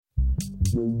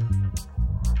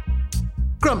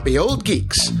Grumpy Old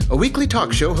Geeks, a weekly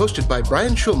talk show hosted by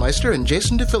Brian Schulmeister and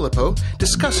Jason DeFilippo,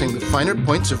 discussing the finer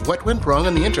points of what went wrong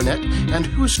on the internet and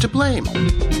who's to blame.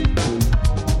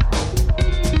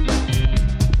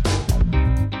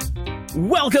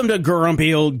 Welcome to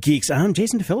Grumpy Old Geeks. I'm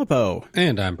Jason DeFilippo.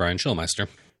 And I'm Brian Schulmeister.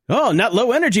 Oh, not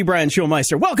low energy Brian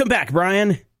Schulmeister. Welcome back,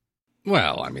 Brian.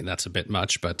 Well, I mean, that's a bit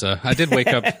much, but I did wake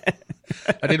up.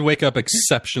 I did wake up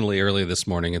exceptionally early this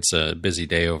morning. It's a busy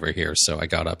day over here, so I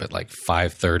got up at like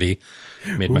 5:30,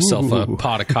 made myself a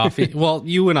pot of coffee. Well,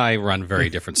 you and I run very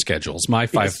different schedules. My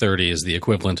 5:30 is the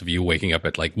equivalent of you waking up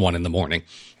at like 1 in the morning.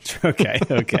 Okay.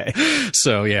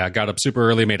 So, yeah, I got up super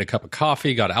early, made a cup of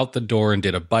coffee, got out the door and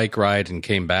did a bike ride and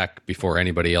came back before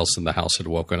anybody else in the house had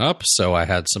woken up. So I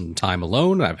had some time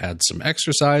alone. I've had some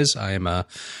exercise. I am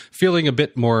feeling a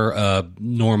bit more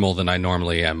normal than I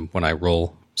normally am when I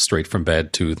roll straight from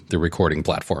bed to the recording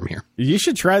platform here. You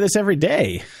should try this every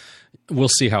day. We'll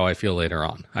see how I feel later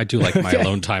on. I do like my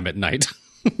alone time at night.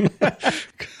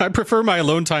 I prefer my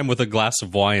alone time with a glass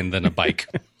of wine than a bike.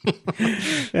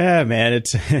 Yeah, man,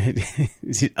 it's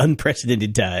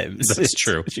unprecedented times. That's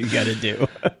true. What you got to do.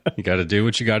 You got to do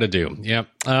what you got to do.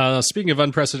 Yeah. Speaking of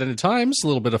unprecedented times, a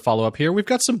little bit of follow-up here. We've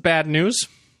got some bad news.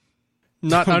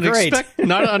 Not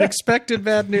unexpected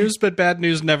bad news, but bad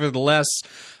news nevertheless.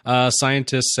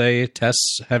 Scientists say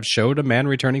tests have showed a man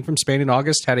returning from Spain in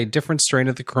August had a different strain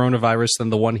of the coronavirus than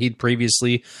the one he'd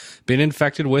previously been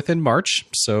infected with in March.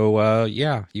 So,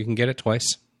 yeah, you can get it twice.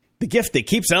 The gift that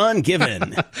keeps on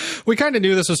giving. We kind of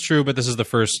knew this was true, but this is the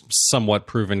first somewhat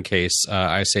proven case.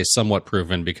 I say somewhat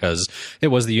proven because it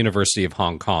was the University of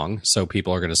Hong Kong. So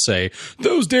people are going to say,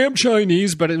 those damn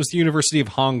Chinese, but it was the University of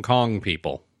Hong Kong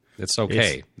people. It's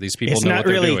okay. These people know what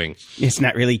they're doing. It's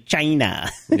not really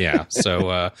China. Yeah.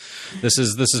 So this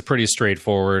is pretty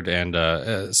straightforward. And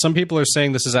some people are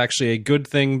saying this is actually a good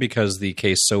thing because the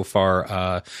case so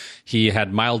far, he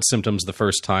had mild symptoms the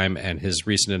first time, and his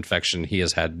recent infection, he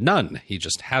has had none. He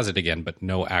just has it again, but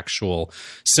no actual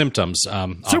symptoms.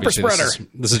 Super spreader.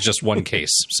 This is just one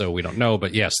case, so we don't know.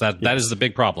 But yes, that is the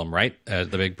big problem, right? The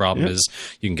big problem is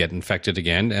you can get infected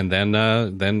again and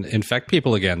then infect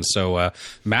people again. So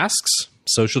masks,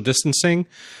 social distancing,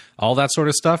 all that sort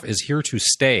of stuff is here to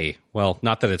stay. Well,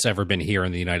 not that it's ever been here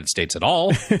in the United States at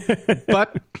all,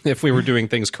 but if we were doing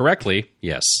things correctly,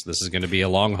 yes, this is going to be a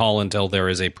long haul until there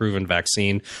is a proven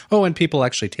vaccine. Oh, and people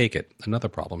actually take it. Another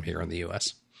problem here in the U.S.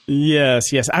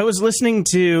 Yes. I was listening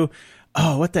to...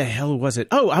 Oh, what the hell was it?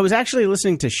 Oh, I was actually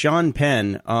listening to Sean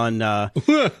Penn on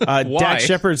Dax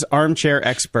Shepard's Armchair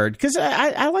Expert, because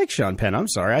I like Sean Penn. I'm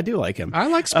sorry. I do like him. I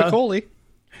like Spicoli.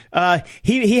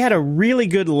 He had a really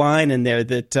good line in there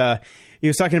that he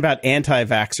was talking about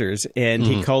anti-vaxxers, and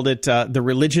he called it the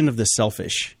religion of the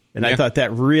selfish. And I thought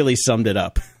that really summed it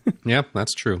up. Yeah,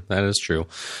 that's true. That is true.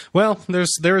 Well,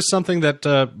 there is something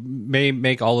that may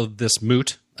make all of this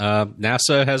moot.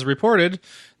 NASA has reported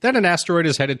that an asteroid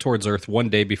is headed towards Earth one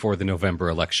day before the November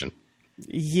election.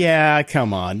 Yeah,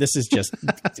 come on. This is just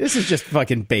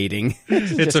fucking baiting.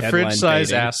 It's a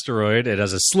fridge-sized asteroid. It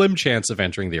has a slim chance of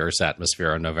entering the Earth's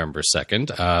atmosphere on November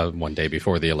 2nd, one day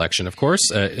before the election, of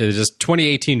course. It is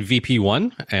 2018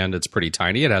 VP1, and it's pretty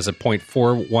tiny. It has a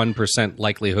 0.41%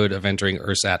 likelihood of entering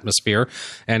Earth's atmosphere,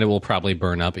 and it will probably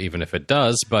burn up even if it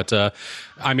does. But,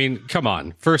 I mean, come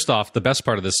on. First off, the best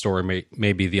part of this story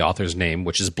may be the author's name,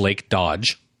 which is Blake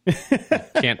Dodge.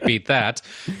 Can't beat that.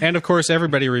 And of course,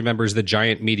 everybody remembers the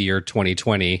giant meteor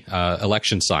 2020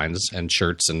 election signs and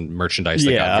shirts and merchandise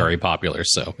that got very popular.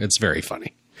 So it's very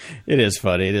funny. It is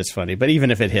funny. But even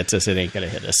if it hits us, it ain't going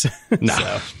to hit us. No.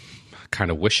 So. Kind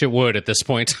of wish it would at this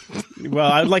point. Well,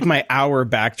 I'd like my hour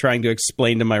back trying to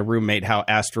explain to my roommate how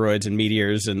asteroids and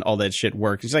meteors and all that shit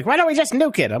work. He's like, why don't we just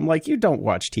nuke it? I'm like, you don't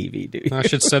watch TV, do you? I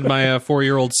should send my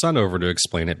 4-year-old son over to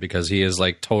explain it because he is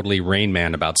like totally Rain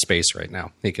Man about space right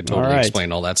now. He can totally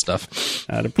explain all that stuff.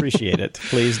 I'd appreciate it.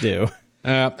 Please do.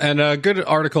 And a good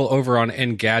article over on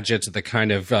Engadget that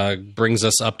kind of brings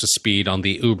us up to speed on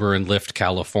the Uber and Lyft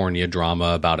California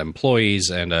drama about employees,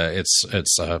 and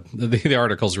the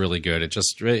article's really good.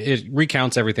 It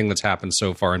recounts everything that's happened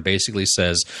so far and basically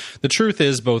says the truth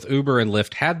is both Uber and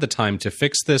Lyft had the time to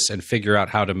fix this and figure out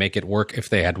how to make it work if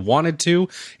they had wanted to.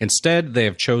 Instead, they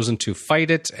have chosen to fight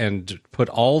it and put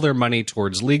all their money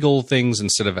towards legal things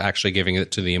instead of actually giving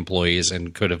it to the employees,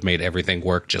 and could have made everything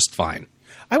work just fine.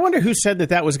 I wonder who said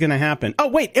that was going to happen. Oh,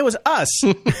 wait, it was us.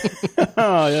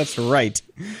 Oh, that's right.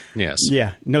 Yes.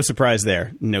 Yeah, no surprise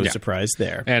there. No surprise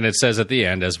there. And it says at the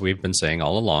end, as we've been saying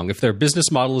all along, if their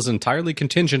business model is entirely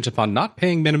contingent upon not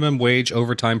paying minimum wage,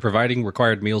 overtime, providing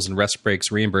required meals and rest breaks,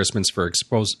 reimbursements for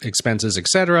expenses,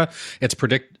 etc.,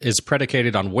 is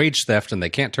predicated on wage theft and they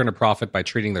can't turn a profit by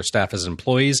treating their staff as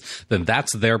employees, then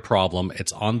that's their problem.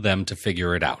 It's on them to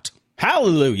figure it out.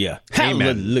 Hallelujah. Amen.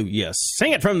 Hallelujah.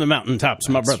 Sing it from the mountaintops,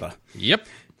 my brother. Yep.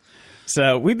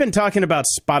 So we've been talking about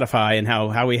Spotify and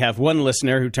how we have one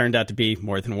listener who turned out to be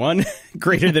more than one,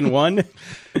 greater than one.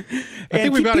 I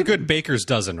think we've got a good baker's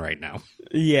dozen right now.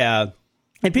 Yeah.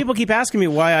 And people keep asking me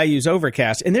why I use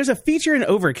Overcast. And there's a feature in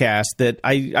Overcast that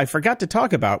I forgot to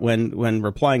talk about when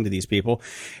replying to these people.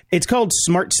 It's called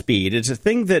Smart Speed. It's a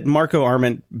thing that Marco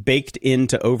Arment baked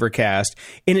into Overcast,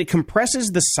 and it compresses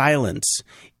the silence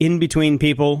in between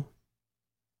people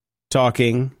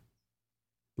talking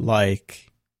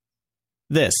like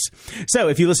this. So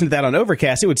if you listen to that on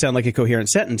Overcast, it would sound like a coherent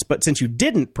sentence. But since you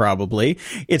didn't, probably,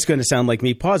 it's going to sound like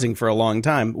me pausing for a long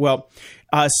time. Well,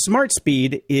 Smart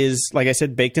Speed is, like I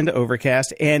said, baked into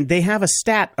Overcast, and they have a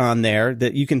stat on there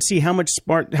that you can see how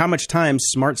much time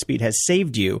Smart Speed has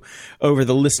saved you over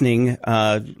the listening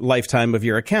lifetime of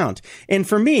your account. And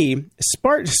for me,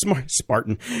 Smart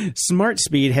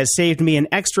Speed has saved me an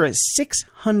extra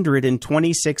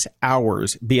 626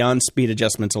 hours beyond speed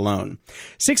adjustments alone.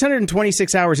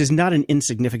 626 hours is not an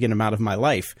insignificant amount of my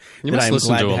life. You must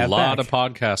listen to a lot of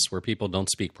podcasts where people don't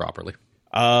speak properly.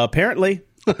 Apparently,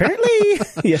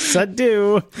 yes, I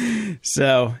do.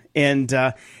 So, and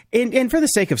for the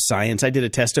sake of science, I did a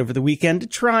test over the weekend to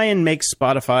try and make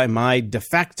Spotify my de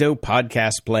facto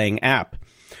podcast playing app.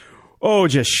 Oh,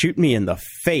 just shoot me in the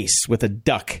face with a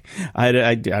duck.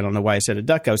 I don't know why I said a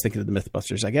duck. I was thinking of the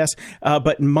Mythbusters, I guess.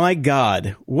 But my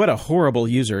God, what a horrible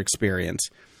user experience.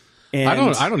 And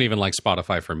I don't even like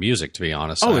Spotify for music, to be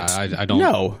honest. I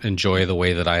don't enjoy the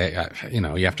way that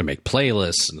you have to make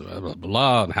playlists and blah, blah,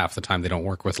 blah, and half the time they don't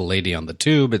work with a lady on the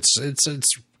tube. It's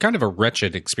kind of a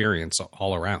wretched experience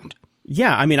all around.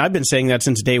 Yeah, I mean, I've been saying that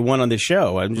since day one on this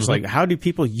show. I'm just like, how do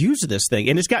people use this thing?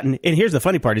 And here's the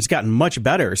funny part, it's gotten much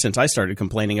better since I started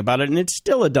complaining about it, and it's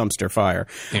still a dumpster fire.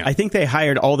 Yeah. I think they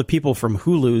hired all the people from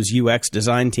Hulu's UX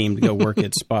design team to go work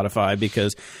at Spotify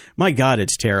because, my God,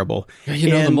 it's terrible. The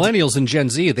millennials and Gen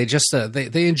Z, they just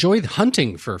they enjoy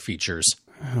hunting for features.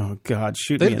 Oh God,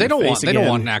 they don't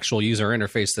want an actual user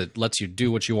interface that lets you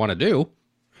do what you want to do.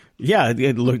 Yeah,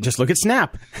 just look at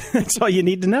Snap. That's all you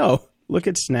need to know. Look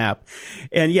at Snap.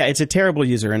 And yeah, it's a terrible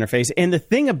user interface. And the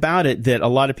thing about it that a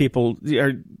lot of people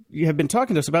have been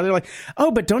talking to us about, they're like,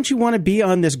 oh, but don't you want to be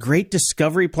on this great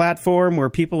discovery platform where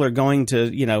people are going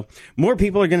to, more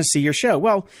people are going to see your show?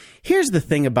 Well, here's the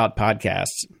thing about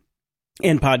podcasts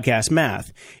and podcast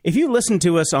math. If you listen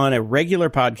to us on a regular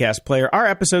podcast player, our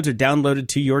episodes are downloaded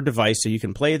to your device so you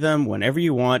can play them whenever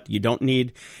you want. You don't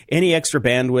need any extra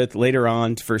bandwidth later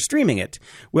on for streaming it.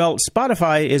 Well,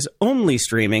 Spotify is only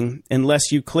streaming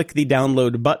unless you click the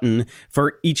download button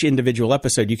for each individual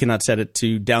episode. You cannot set it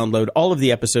to download all of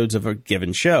the episodes of a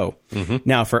given show.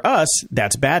 Now, for us,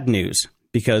 that's bad news,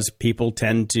 because people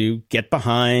tend to get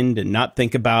behind and not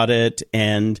think about it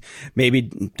and maybe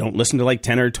don't listen to like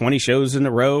 10 or 20 shows in a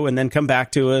row and then come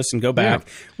back to us and go back. Yeah.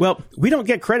 Well, we don't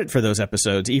get credit for those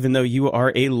episodes, even though you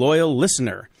are a loyal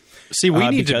listener. See, we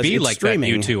need to be like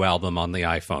streaming. That U2 album on the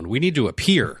iPhone. We need to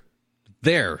appear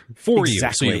there for you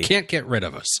so you can't get rid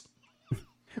of us.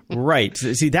 Right.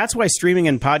 See, that's why streaming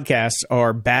and podcasts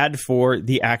are bad for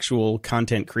the actual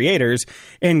content creators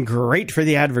and great for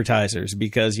the advertisers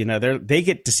because, they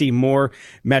get to see more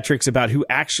metrics about who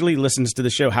actually listens to the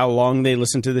show, how long they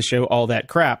listen to the show, all that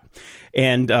crap.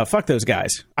 And fuck those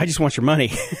guys. I just want your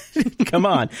money. Come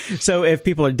on. So if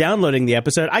people are downloading the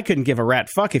episode, I couldn't give a rat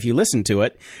fuck if you listen to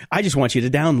it. I just want you to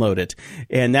download it.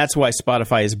 And that's why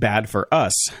Spotify is bad for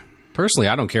us. Personally,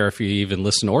 I don't care if you even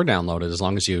listen or download it as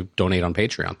long as you donate on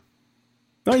Patreon.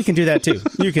 Oh, you can do that too.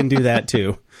 You can do that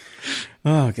too.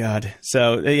 Oh, God.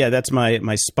 So, yeah, that's my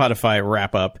Spotify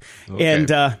wrap up. Okay.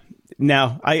 And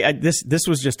now, this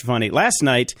was just funny. Last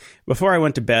night, before I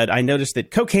went to bed, I noticed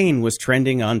that cocaine was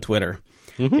trending on Twitter.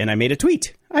 And I made a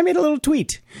tweet. I made a little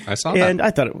tweet. I saw that. And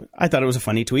I thought it was a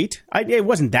funny tweet. It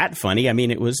wasn't that funny. I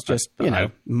mean, it was just,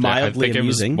 mildly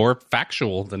amusing. It was more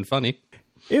factual than funny.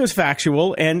 It was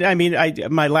factual, and I mean,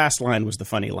 my last line was the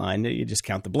funny line. You just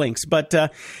count the blinks. But the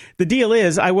deal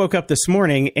is, I woke up this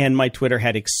morning, and my Twitter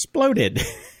had exploded.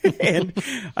 And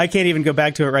I can't even go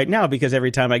back to it right now because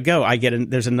every time I go,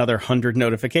 there's another 100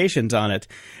 notifications on it.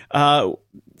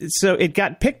 So it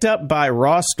got picked up by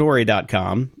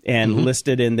rawstory.com and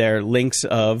listed in their links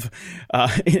of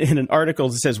in an article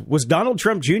that says, was Donald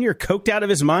Trump Jr. coked out of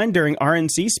his mind during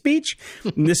RNC speech?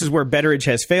 And this is where Betteridge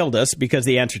has failed us, because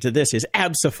the answer to this is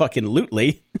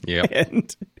abso-fucking-lutely. Yep.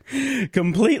 And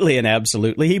completely and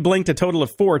absolutely. He blinked a total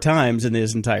of 4 times in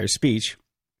his entire speech.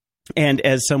 And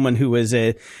as someone who is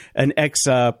an ex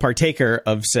partaker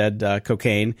of said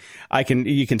cocaine,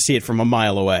 you can see it from a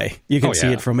mile away. You can see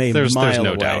it from a mile away. There's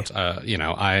no doubt.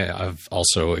 I have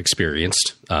also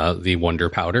experienced the wonder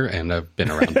powder, and I've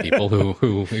been around people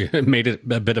who made it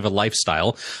a bit of a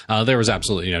lifestyle. There was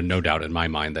absolutely no doubt in my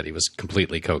mind that he was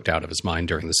completely coked out of his mind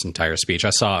during this entire speech.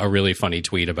 I saw a really funny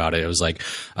tweet about it. It was like,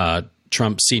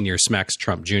 Trump Sr. smacks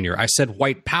Trump Jr. I said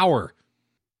white power.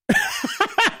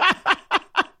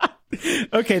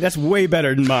 Okay, that's way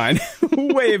better than mine.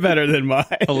 Way better than mine.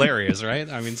 Hilarious, right?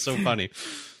 I mean, so funny.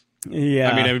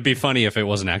 Yeah. I mean, it would be funny if it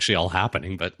wasn't actually all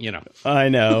happening, but I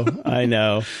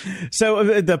know.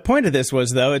 So the point of this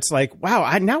was, though, it's like,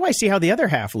 wow, now I see how the other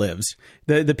half lives.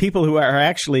 The people who are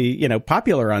actually,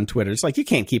 popular on Twitter. It's like, you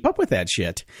can't keep up with that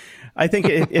shit. I think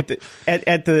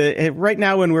right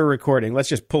now when we're recording, let's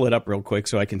just pull it up real quick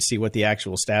so I can see what the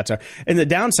actual stats are. And the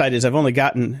downside is I've only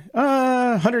gotten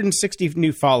 160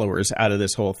 new followers out of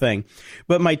this whole thing.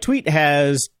 But my tweet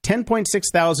has 10.6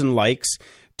 thousand likes,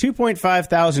 2.5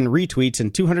 thousand retweets,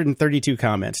 and 232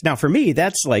 comments. Now, for me,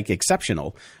 that's like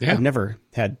exceptional. Yeah. I've never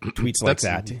had tweets like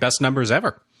that. Best numbers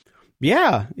ever.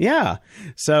 Yeah.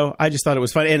 So I just thought it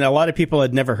was funny. And a lot of people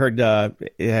had never heard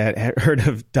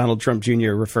of Donald Trump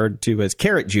Jr. referred to as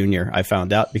Carrot Jr., I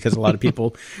found out, because a lot of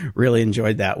people really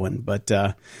enjoyed that one. But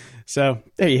so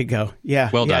there you go.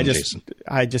 Yeah. Well done, Jason.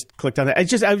 I just clicked on that.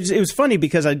 It was funny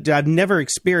because I've never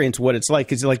experienced what it's like.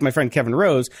 Because like my friend Kevin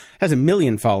Rose has 1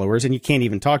 million followers, and you can't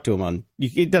even talk to him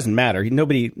it doesn't matter.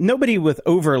 Nobody with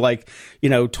over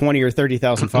 20 or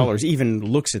 30,000 followers even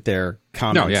looks at their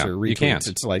comments or retweets. You can't.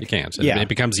 It's like, you can't. It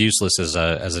becomes useless as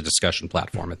a discussion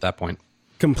platform at that point.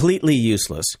 Completely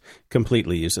useless.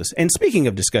 And speaking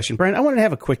of discussion, Brian, I wanted to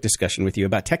have a quick discussion with you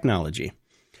about technology.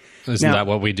 Isn't that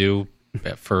what we do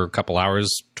for a couple hours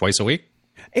twice a week?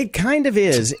 It kind of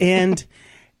is. And,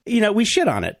 we shit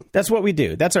on it. That's what we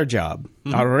do. That's our job.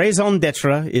 Mm-hmm. Our raison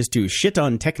d'etre is to shit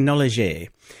on technology.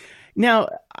 Now,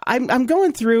 I'm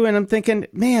going through and I'm thinking,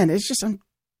 man, it's just, I'm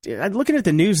looking at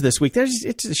the news this week.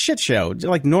 It's a shit show,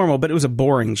 like normal, but it was a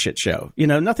boring shit show.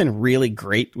 Nothing really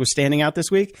great was standing out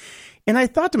this week. And I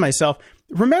thought to myself,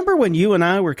 remember when you and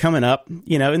I were coming up,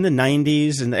 in the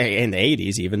 90s and the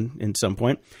 80s even in some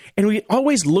point, and we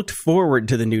always looked forward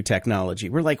to the new technology.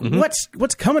 We're like,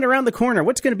 what's coming around the corner?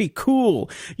 What's going to be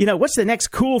cool? What's the next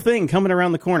cool thing coming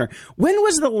around the corner? When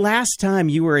was the last time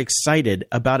you were excited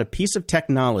about a piece of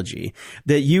technology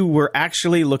that you were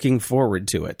actually looking forward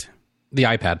to it? The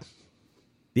iPad.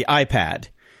 The iPad.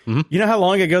 Mm-hmm. You know how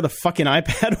long ago the fucking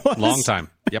iPad was? Long time.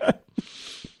 Yep.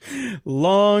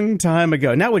 Long time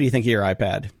ago. Now, what do you think of your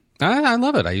iPad? I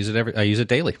love it. I use it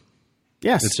daily.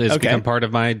 Yes, it's become part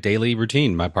of my daily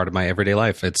routine, part of my everyday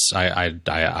life.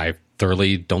 I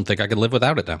thoroughly don't think I could live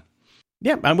without it now.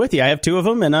 Yeah, I'm with you. I have 2 of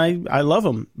them, and I love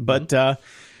them. But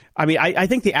I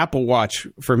think the Apple Watch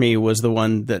for me was the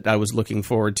one that I was looking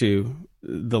forward to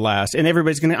the last. And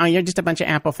everybody's going to, you're just a bunch of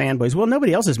Apple fanboys. Well,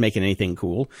 nobody else is making anything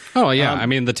cool. Oh, yeah.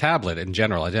 The tablet in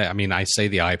general. I say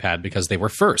the iPad because they were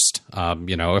first.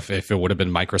 If it would have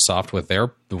been Microsoft with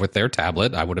their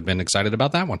tablet, I would have been excited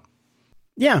about that one.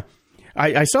 Yeah.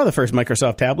 I saw the first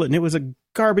Microsoft tablet, and it was a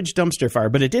garbage dumpster fire,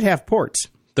 but it did have ports.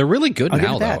 They're really good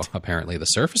now, though. Apparently, the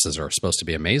Surfaces are supposed to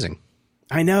be amazing.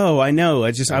 I know. I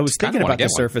was thinking about the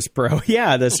Surface Pro.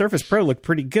 Yeah, the Surface Pro looked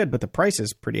pretty good, but the price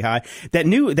is pretty high. That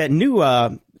new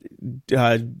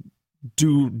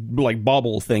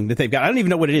bauble thing that they've got. I don't even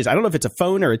know what it is. I don't know if it's a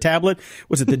phone or a tablet.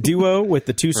 Was it the Duo with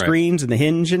the 2 screens and the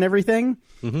hinge and everything?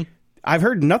 Mm-hmm. I've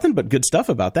heard nothing but good stuff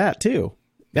about that too.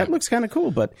 That looks kind of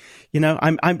cool, but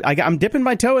I'm dipping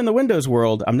my toe in the Windows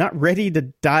world. I'm not ready to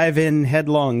dive in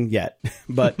headlong yet,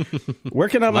 but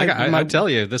working on I tell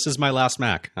you, this is my last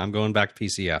Mac. I'm going back to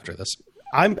PC after this.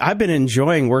 I've been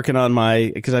enjoying working on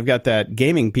because I've got that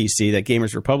gaming PC, that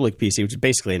Gamers Republic PC, which is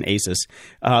basically an Asus.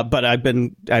 But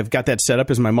I've got that set up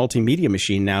as my multimedia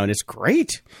machine now, and it's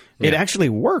great. Yeah. It actually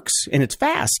works, and it's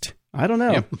fast. I don't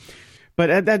know. Yeah.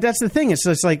 But that's the thing. It's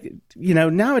like,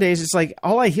 nowadays it's like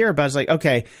all I hear about is like,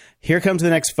 okay, here comes the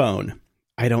next phone.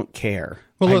 I don't care.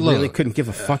 Well, I really couldn't give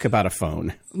a fuck about a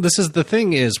phone. This is the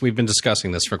thing is we've been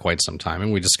discussing this for quite some time,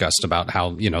 and we discussed about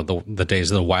how, you know, the days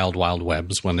of the wild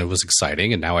webs when it was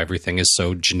exciting, and now everything is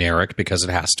so generic because it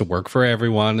has to work for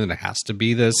everyone, and it has to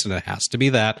be this, and it has to be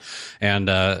that. And,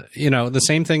 you know, the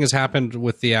same thing has happened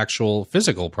with the actual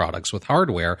physical products with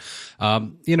hardware.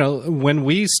 You know, when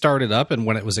we started up and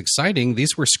when it was exciting,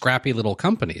 these were scrappy little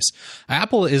companies.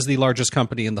 Apple is the largest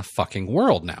company in the fucking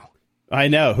world now. I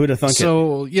know. Who'd have thunk it?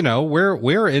 So, you know,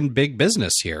 we're in big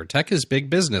business here. Tech is big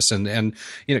business. And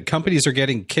you know, companies are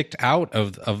getting kicked out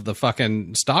of the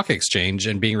fucking stock exchange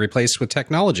and being replaced with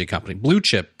technology company. Blue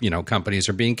chip, you know, companies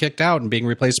are being kicked out and being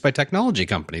replaced by technology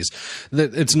companies.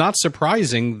 It's not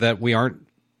surprising that we aren't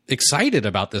excited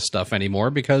about this stuff anymore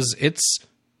because it's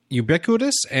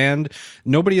ubiquitous and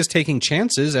nobody is taking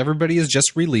chances. Everybody is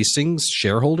just releasing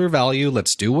shareholder value.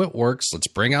 Let's do what works. Let's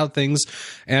bring out things.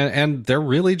 And there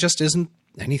really just isn't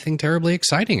anything terribly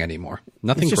exciting anymore.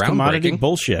 Nothing it's just groundbreaking. Commodity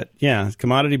bullshit. Yeah,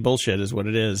 commodity bullshit is what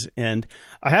it is. And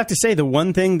I have to say, the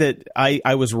one thing that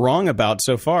I was wrong about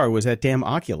so far was that damn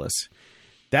Oculus.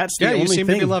 That's the only thing. You seem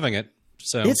to be loving it.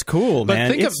 So it's cool,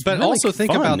 man. But really also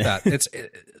think fun. about that.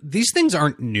 These things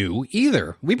aren't new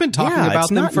either. We've been talking about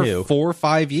them for 4 or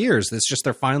 5 years. It's just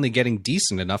they're finally getting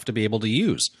decent enough to be able to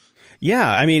use. Yeah,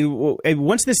 I mean,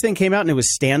 once this thing came out and it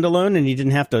was standalone and you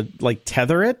didn't have to like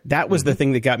tether it, that was the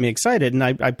thing that got me excited. And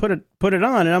I put it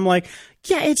on and I'm like,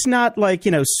 yeah, it's not like,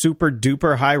 you know, super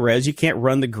duper high res. You can't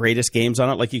run the greatest games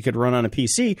on it like you could run on a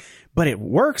PC, but it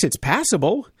works. It's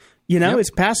passable. You know,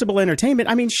 It's passable entertainment.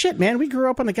 I mean, shit, man, we grew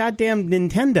up on the goddamn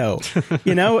Nintendo,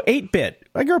 you know, 8-bit.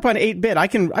 I grew up on 8-bit. I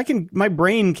can, my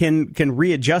brain can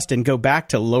readjust and go back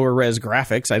to lower res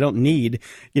graphics. I don't need,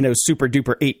 you know, super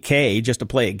duper 8K just to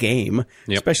play a game,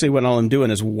 especially when all I'm doing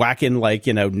is whacking like,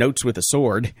 you know, notes with a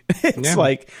sword. It's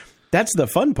like, that's the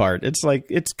fun part. It's like,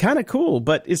 it's kind of cool,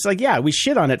 but it's like, yeah, we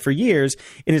shit on it for years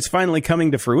and it's finally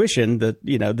coming to fruition.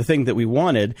 The thing that we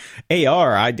wanted,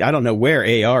 AR, I don't know where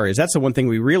AR is. That's the one thing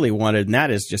we really wanted. And that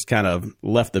has just kind of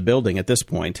left the building at this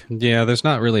point. Yeah. There's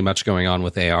not really much going on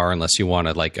with AR unless you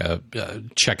wanted like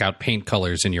check out paint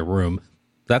colors in your room.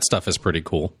 That stuff is pretty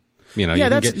cool. You know, yeah,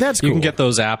 that's cool. You can get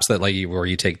those apps that like where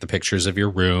you take the pictures of your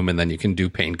room and then you can do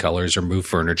paint colors or move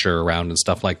furniture around and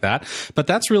stuff like that. But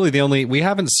that's really the only, we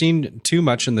haven't seen too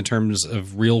much in the terms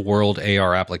of real world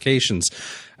AR applications.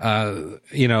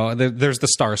 You know, there's the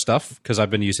Star stuff because I've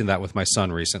been using that with my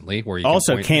son recently. Where you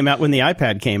also came out when the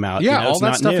iPad came out. Yeah, you know, all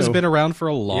that stuff new. Has been around for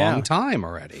a long time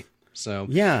already. So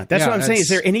yeah, that's what I'm saying. Is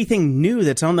there anything new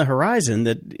that's on the horizon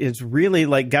that is really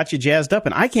like got you jazzed up?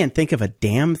 And I can't think of a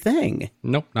damn thing.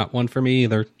 Nope, not one for me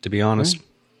either, to be honest.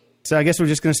 So I guess we're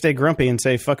just going to stay grumpy and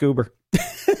say fuck Uber.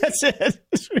 That's it.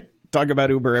 Talk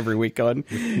about Uber every week.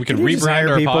 We can rebrand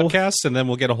our podcast and then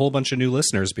we'll get a whole bunch of new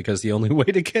listeners because the only way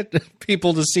to get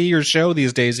people to see your show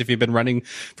these days, if you've been running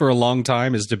for a long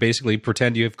time, is to basically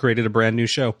pretend you have created a brand new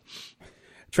show.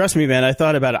 Trust me, man, I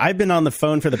thought about it. I've been on the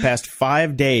phone for the past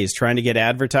 5 days trying to get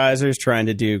advertisers, trying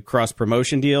to do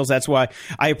cross-promotion deals. That's why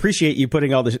I appreciate you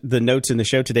putting all the notes in the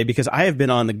show today, because I have been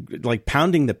on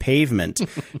pounding the pavement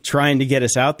trying to get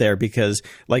us out there because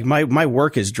like my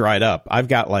work is dried up. I've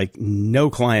got like no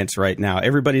clients right now.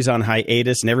 Everybody's on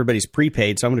hiatus and everybody's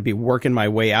prepaid, so I'm going to be working my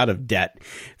way out of debt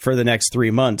for the next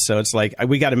 3 months. So it's like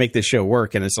we got to make this show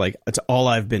work, and it's like it's all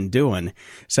I've been doing.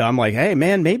 So I'm like, hey,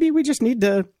 man, maybe we just need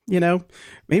to, you know,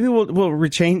 maybe we'll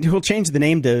change the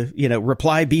name to, you know,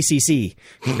 Reply BCC.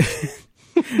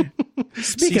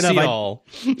 Speaking CC of, All.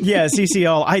 CC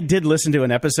All. I did listen to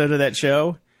an episode of that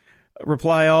show,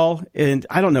 Reply All, and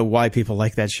I don't know why people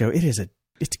like that show.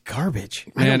 It's garbage.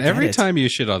 Man, every time you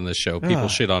shit on this show, people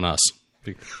shit on us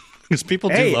because people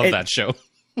do love that show.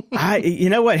 You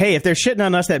know what? Hey, if they're shitting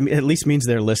on us, that at least means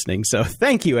they're listening. So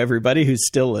thank you, everybody who's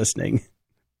still listening.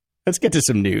 Let's get to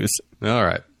some news. All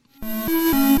right.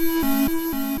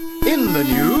 In the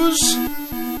news,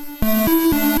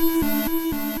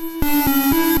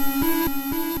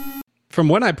 from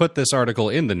when I put this article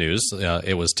in the news,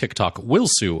 it was TikTok will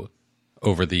sue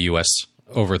over the U.S.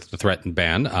 over the threatened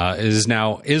ban. Is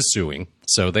suing.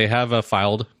 So they have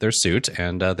filed their suit,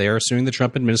 and they are suing the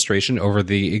Trump administration over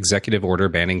the executive order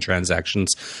banning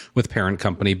transactions with parent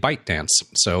company ByteDance.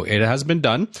 So it has been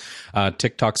done.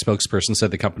 TikTok spokesperson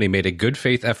said the company made a good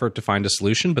faith effort to find a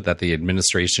solution, but that the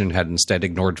administration had instead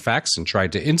ignored facts and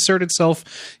tried to insert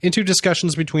itself into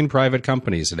discussions between private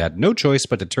companies. It had no choice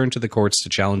but to turn to the courts to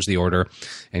challenge the order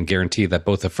and guarantee that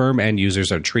both the firm and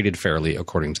users are treated fairly,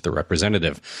 according to the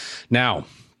representative. Now,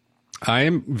 I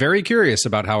am very curious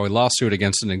about how a lawsuit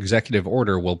against an executive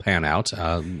order will pan out.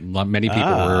 Many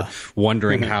people were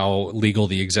wondering how legal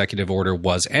the executive order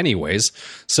was anyways.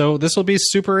 So this will be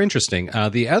super interesting.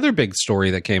 The other big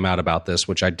story that came out about this,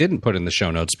 which I didn't put in the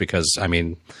show notes because, I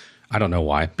mean, I don't know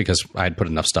why, because I had put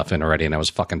enough stuff in already and I was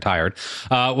fucking tired,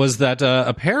 was that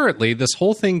apparently this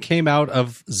whole thing came out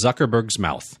of Zuckerberg's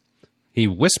mouth. He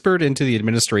whispered into the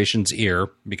administration's ear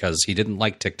because he didn't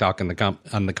like TikTok and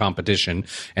the competition,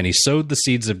 and he sowed the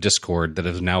seeds of discord that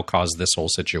have now caused this whole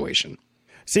situation.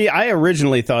 See, I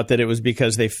originally thought that it was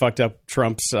because they fucked up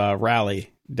Trump's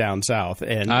rally down south,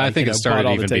 and I think it started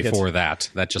even before that.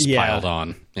 That just piled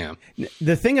on. Yeah.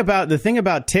 The thing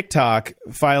about TikTok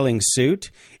filing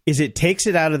suit is it takes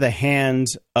it out of the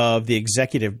hands of the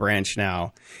executive branch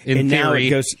now. In theory. Now it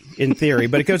goes in theory,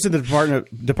 but it goes to the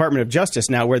Department of Justice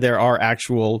now, where there are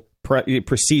actual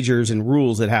procedures and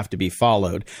rules that have to be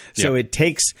followed. So it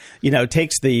takes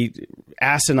the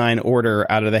asinine order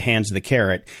out of the hands of the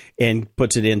carrot and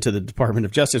puts it into the Department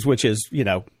of Justice, which is,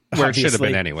 where it should have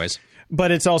been anyways.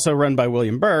 But it's also run by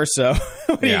William Burr, so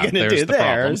what are you going to do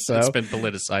there? So it's been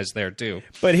politicized there, too.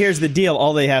 But here's the deal.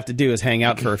 All they have to do is hang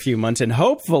out for a few months, and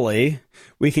hopefully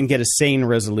we can get a sane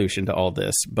resolution to all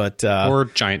this. But or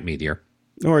giant meteor.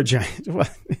 Or a giant. Well,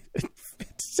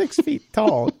 it's 6 feet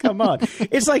tall. Come on.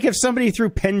 It's like if somebody threw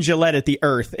Penn Jillette at the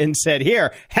Earth and said,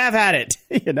 here, have at it.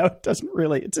 It doesn't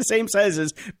really. It's the same size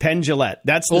as Penn Jillette.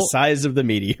 That's the size of the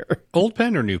meteor. Old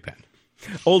Penn or new Penn?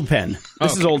 Old Penn.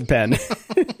 This is Old Penn.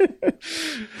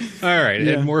 All right.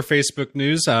 Yeah. And more Facebook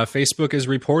news. Facebook is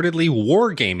reportedly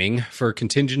wargaming for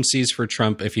contingencies for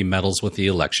Trump if he meddles with the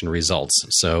election results.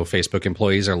 So Facebook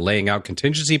employees are laying out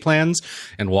contingency plans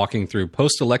and walking through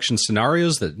post-election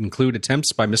scenarios that include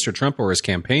attempts by Mr. Trump or his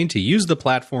campaign to use the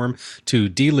platform to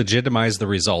delegitimize the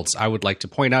results. I would like to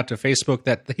point out to Facebook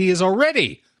that he is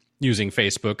already using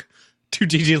Facebook to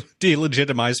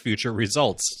delegitimize future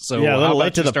results. So a little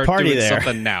late to the party there.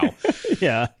 Something now.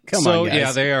 Come on, guys.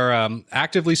 Yeah, they are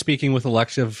actively speaking with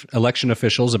election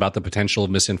officials about the potential of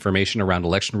misinformation around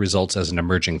election results as an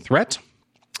emerging threat.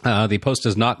 The Post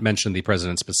does not mention the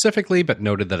president specifically, but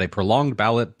noted that a prolonged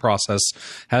ballot process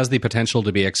has the potential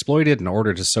to be exploited in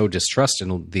order to sow distrust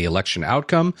in the election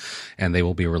outcome, and they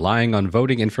will be relying on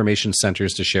voting information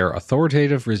centers to share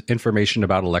authoritative information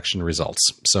about election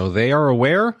results. So they are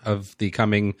aware of the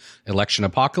coming election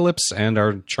apocalypse and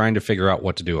are trying to figure out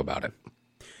what to do about it.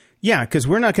 Yeah, because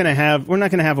we're not going to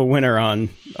have a winner on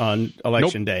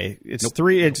election day. It's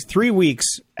 3 weeks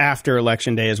after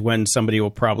election day is when somebody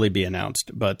will probably be announced.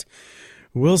 But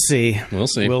we'll see. We'll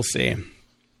see.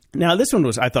 Now, this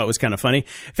one I thought was kind of funny.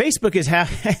 Facebook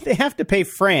they have to pay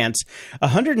France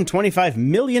 $125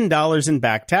 million in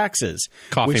back taxes.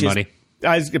 Coffee money.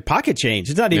 Pocket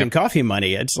change. It's not even coffee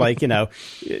money. It's like,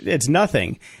 it's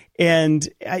nothing. And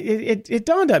it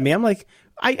dawned on me. I'm like,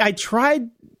 I tried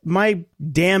my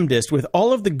damnedest with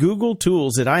all of the Google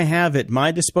tools that I have at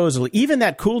my disposal, even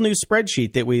that cool new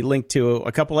spreadsheet that we linked to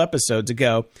a couple episodes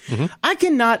ago. Mm-hmm. I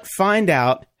cannot find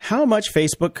out how much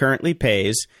Facebook currently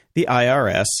pays the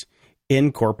IRS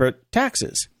in corporate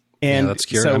taxes. And that's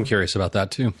curious. So, I'm curious about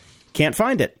that too. Can't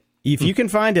find it. If you can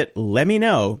find it, let me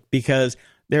know, because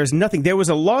there's nothing. There was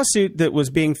a lawsuit that was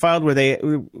being filed where they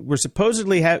were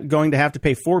supposedly going to have to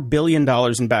pay $4 billion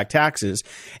in back taxes,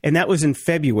 and that was in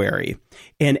February.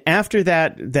 And after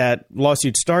that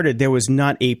lawsuit started, there was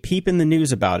not a peep in the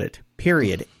news about it,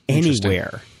 period,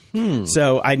 anywhere.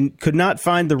 So I could not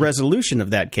find the resolution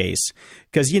of that case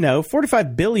because,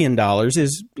 $45 billion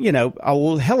is,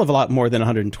 a hell of a lot more than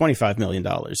 $125 million.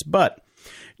 But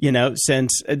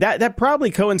since that probably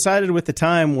coincided with the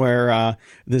time where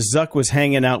the Zuck was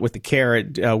hanging out with the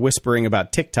carrot, whispering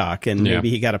about TikTok, and maybe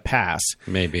he got a pass.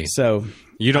 Maybe. So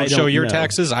you don't show your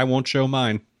taxes, I won't show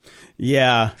mine.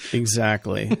 Yeah,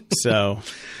 exactly. So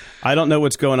I don't know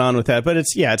what's going on with that, but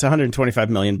it's $125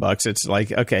 million. It's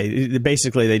like, okay,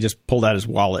 basically they just pulled out his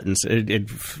wallet and it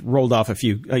rolled off a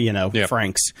few,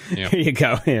 francs. Yep. Here you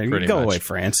go. Go away,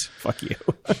 France. Fuck you.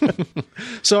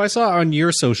 So I saw on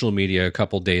your social media a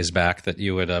couple days back that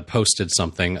you had posted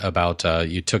something about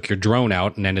you took your drone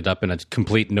out and ended up in a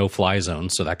complete no-fly zone.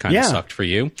 So that kind of sucked for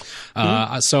you.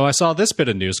 So I saw this bit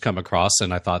of news come across,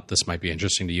 and I thought this might be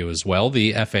interesting to you as well.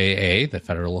 The FAA, the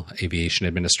Federal Aviation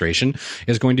Administration,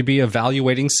 is going to be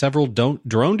evaluating several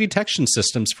drone detection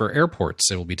systems for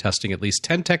airports. It will be testing at least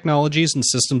 10 technologies and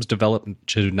systems developed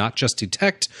to not just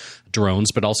detect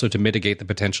drones, but also to mitigate the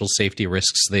potential safety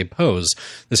risks they pose.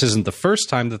 This isn't the first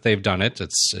time that they've done it.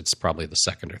 It's probably the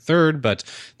second or third, but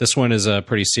this one is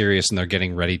pretty serious, and they're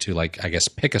getting ready to,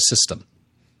 pick a system.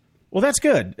 Well, that's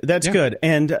good. That's good.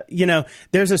 And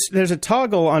there's a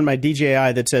toggle on my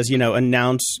DJI that says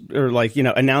announce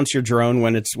your drone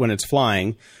when it's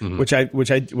flying, which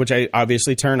I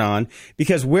obviously turn on,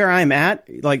 because where I'm at,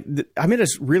 I'm in a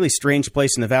really strange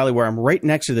place in the valley where I'm right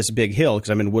next to this big hill, because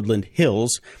I'm in Woodland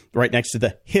Hills, right next to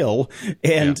the hill,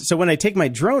 and so when I take my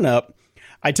drone up.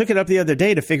 I took it up the other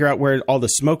day to figure out where all the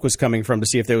smoke was coming from to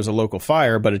see if there was a local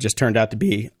fire, but it just turned out to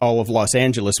be all of Los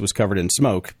Angeles was covered in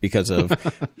smoke because of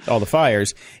all the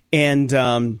fires. And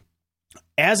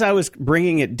as I was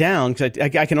bringing it down, because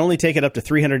I can only take it up to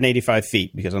 385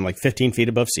 feet because I'm like 15 feet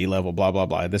above sea level, blah, blah,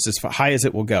 blah. This is as high as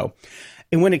it will go.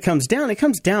 And when it comes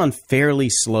down fairly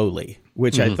slowly,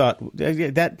 which I thought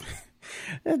that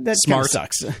kind of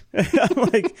sucks.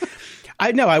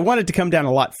 I wanted to come down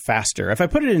a lot faster. If I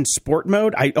put it in sport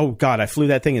mode, I flew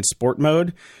that thing in sport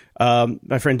mode.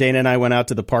 My friend Dana and I went out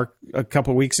to the park a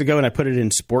couple weeks ago, and I put it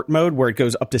in sport mode where it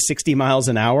goes up to 60 miles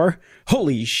an hour.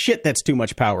 Holy shit, that's too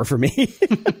much power for me.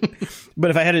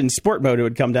 But if I had it in sport mode, it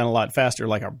would come down a lot faster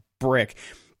like a brick.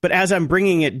 But as I'm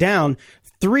bringing it down,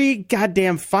 3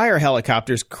 goddamn fire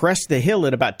helicopters crest the hill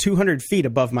at about 200 feet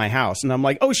above my house. And I'm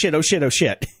like, oh shit, And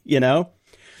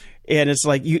it's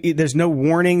like there's no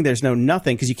warning, there's no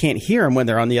nothing, because you can't hear them when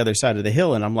they're on the other side of the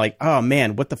hill. And I'm like, oh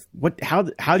man,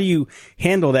 how do you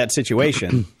handle that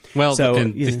situation? Well,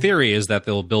 the theory is that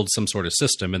they'll build some sort of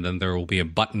system, and then there will be a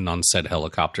button on said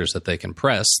helicopters that they can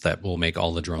press that will make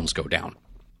all the drones go down.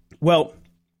 Well,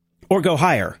 or go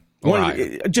higher.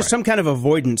 Some kind of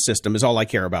avoidance system is all I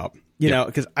care about.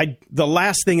 Because the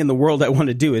last thing in the world I want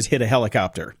to do is hit a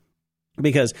helicopter.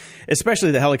 Because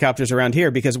especially the helicopters around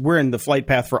here, because we're in the flight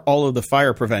path for all of the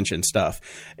fire prevention stuff.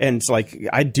 And it's like,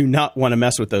 I do not want to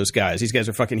mess with those guys. These guys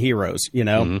are fucking heroes.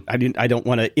 I don't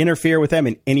want to interfere with them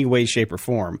in any way, shape, or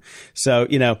form. So,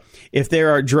 if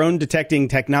there are drone detecting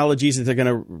technologies that they're going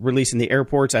to release in the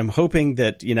airports, I'm hoping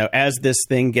that, as this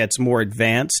thing gets more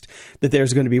advanced, that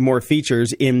there's going to be more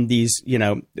features in these,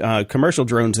 commercial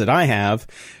drones that I have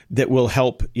that will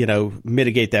help,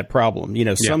 mitigate that problem,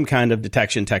 some kind of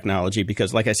detection technology,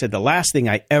 because like I said, the last thing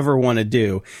I ever want to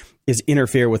do is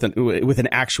interfere with an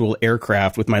actual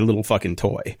aircraft with my little fucking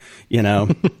toy,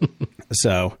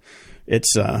 So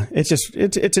it's an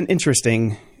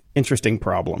interesting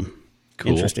problem.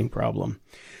 Cool. Interesting problem.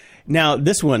 Now,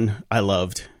 this one I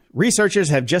loved. Researchers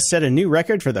have just set a new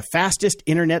record for the fastest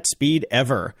internet speed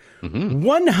ever.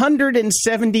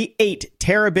 178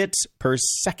 terabits per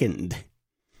second.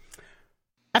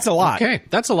 That's a lot. Okay,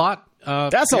 that's a lot.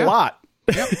 That's a lot.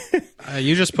 Yep.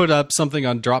 You just put up something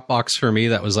on Dropbox for me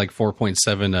that was like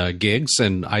 4.7 gigs,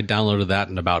 and I downloaded that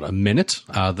in about a minute.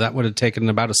 That would have taken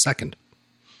about a second.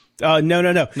 No.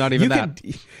 Not even that.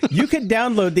 You could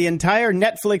download the entire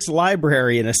Netflix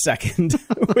library in a second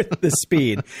with the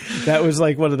speed. That was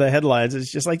like one of the headlines.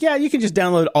 It's just like, yeah, you can just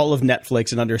download all of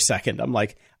Netflix in under a second. I'm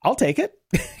like, I'll take it.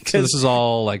 So this is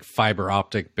all like fiber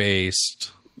optic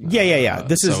based. Yeah.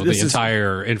 The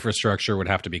entire infrastructure would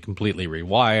have to be completely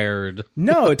rewired.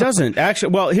 No, it doesn't.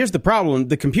 Actually, well, here's the problem.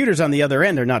 The computers on the other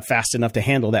end are not fast enough to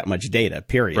handle that much data,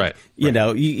 period. Right. You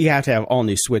have to have all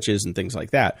new switches and things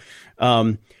like that.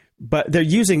 But they're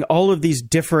using all of these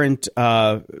different,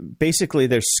 basically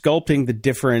they're sculpting the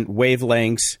different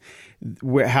wavelengths,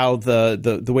 how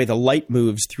the way the light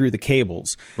moves through the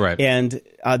cables. Right. And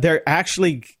they're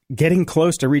actually getting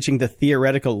close to reaching the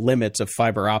theoretical limits of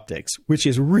fiber optics, which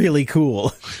is really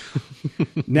cool.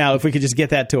 Now, if we could just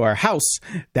get that to our house,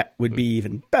 that would be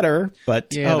even better. But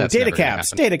data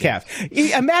caps.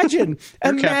 Imagine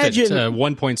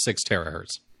 1.6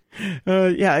 terahertz.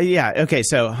 Yeah. Okay,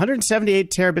 so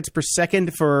 178 terabits per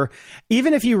second for,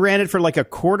 even if you ran it for like a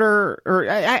quarter, or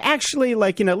actually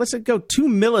like, let's go 2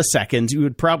 milliseconds, you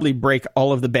would probably break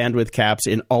all of the bandwidth caps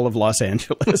in all of Los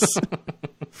Angeles.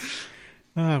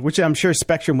 Which I'm sure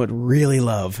Spectrum would really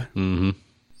love. Mm-hmm.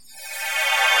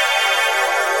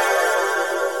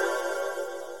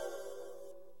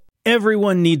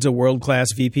 Everyone needs a world-class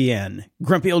VPN.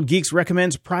 Grumpy Old Geeks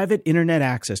recommends private internet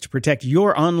access to protect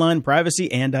your online privacy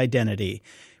and identity.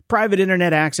 Private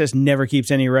internet access never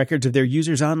keeps any records of their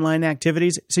users' online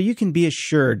activities, so you can be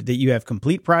assured that you have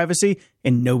complete privacy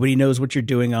and nobody knows what you're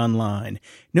doing online.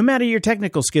 No matter your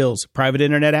technical skills, private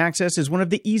internet access is one of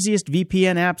the easiest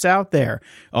VPN apps out there.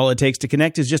 All it takes to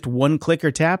connect is just one click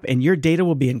or tap, and your data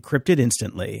will be encrypted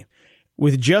instantly.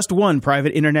 With just one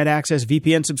private internet access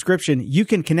VPN subscription, you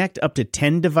can connect up to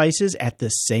 10 devices at the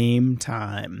same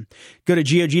time. Go to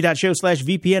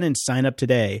GOG.show/VPN and sign up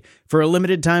today. For a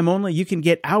limited time only, you can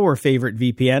get our favorite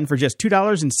VPN for just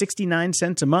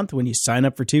 $2.69 a month when you sign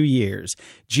up for 2 years.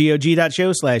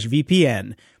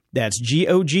 GOG.show/VPN. That's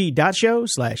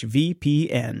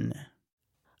GOG.show/VPN.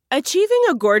 Achieving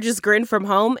a gorgeous grin from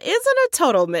home isn't a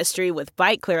total mystery with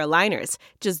Byte Clear aligners.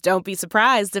 Just don't be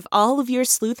surprised if all of your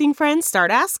sleuthing friends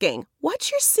start asking,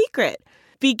 "What's your secret?"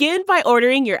 Begin by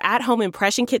ordering your at-home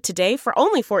impression kit today for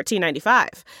only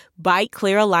 $14.95. Byte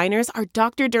Clear aligners are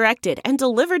doctor-directed and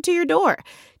delivered to your door.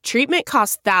 Treatment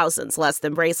costs thousands less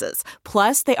than braces.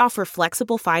 Plus, they offer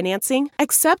flexible financing,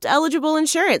 accept eligible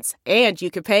insurance, and you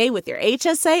can pay with your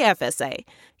HSA FSA.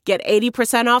 Get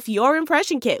 80% off your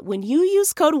impression kit when you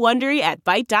use code WONDERY at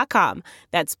Byte.com.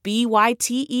 That's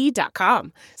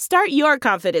BYTE.com. Start your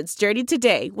confidence journey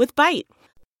today with Byte.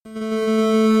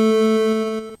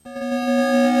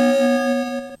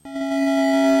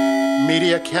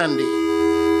 Media Candy.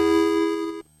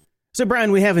 So,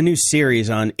 Brian, we have a new series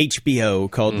on HBO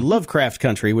called Lovecraft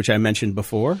Country, which I mentioned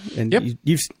before. And Yep.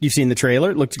 you've seen the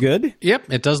trailer. It looked good.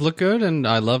 Yep, it does look good, and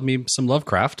I love me some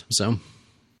Lovecraft, so...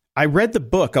 I read the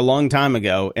book a long time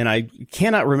ago, and I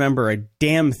cannot remember a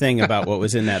damn thing about what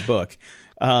was in that book.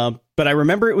 But I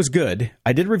remember it was good.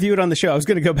 I did review it on the show. I was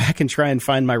going to go back and try and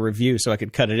find my review so I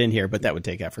could cut it in here, but that would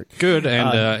take effort. Good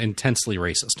and intensely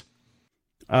racist.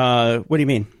 What do you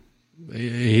mean?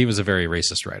 He was a very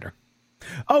racist writer.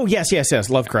 Oh, yes.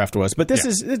 Lovecraft was. But this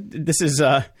is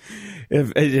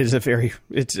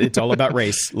it's all about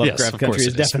race. Lovecraft Country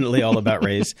is definitely all about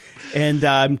race. And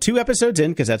I'm 2 episodes in,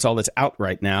 because that's all that's out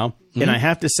right now. And I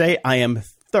have to say, I am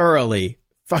thoroughly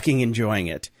fucking enjoying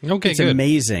it. Okay, it's good.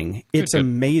 amazing. It's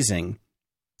amazing.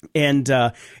 And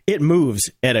it moves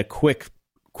at a quick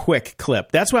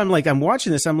clip. That's why I'm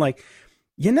watching this. I'm like,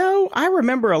 I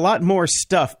remember a lot more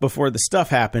stuff before the stuff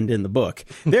happened in the book.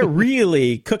 They're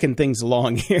really cooking things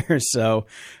along here. So,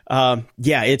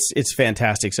 it's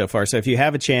fantastic so far. So if you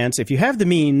have a chance, if you have the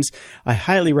means, I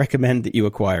highly recommend that you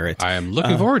acquire it. I am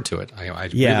looking forward to it. I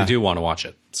really do want to watch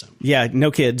it. So. Yeah, no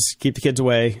kids. Keep the kids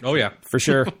away. Oh, yeah. For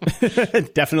sure.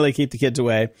 Definitely keep the kids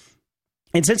away.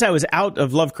 And since I was out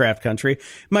of Lovecraft Country,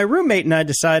 my roommate and I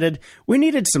decided we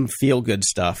needed some feel-good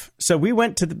stuff. So we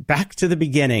went back to the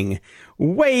beginning,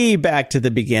 way back to the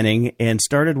beginning, and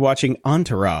started watching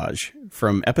Entourage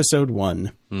from episode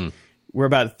 1. We're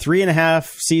about 3.5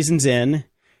 seasons in.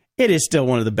 It is still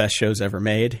one of the best shows ever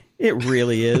made. It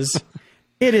really is.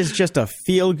 It is just a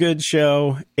feel-good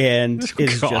show, and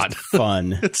it's just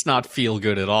fun. It's not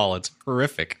feel-good at all. It's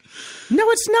horrific. No,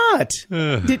 it's not.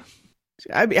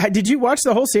 Did you watch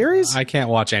the whole series? I can't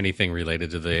watch anything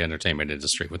related to the entertainment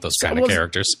industry with those kind of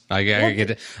characters. I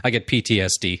get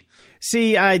PTSD.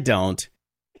 See, I don't.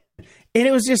 And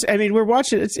it was just, we're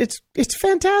watching it. It's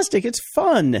fantastic. It's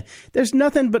fun. There's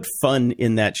nothing but fun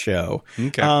in that show.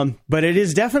 Okay. But it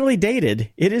is definitely dated.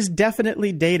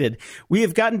 We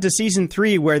have gotten to season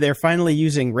 3 where they're finally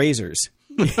using razors,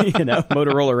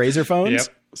 Motorola Razr phones. Yep.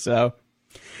 So,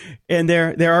 and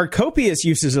there are copious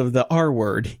uses of the R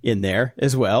word in there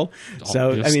as well.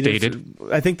 So, stated.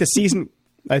 I think the season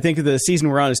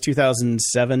we're on is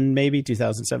 2007, maybe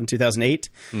 2007, 2008.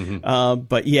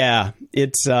 But yeah,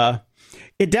 it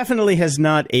definitely has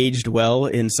not aged well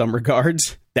in some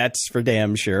regards. That's for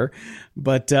damn sure.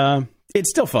 But it's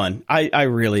still fun. I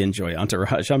really enjoy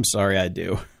Entourage. I'm sorry, I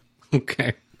do.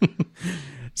 Okay.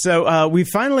 So we've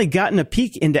finally gotten a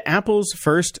peek into Apple's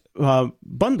first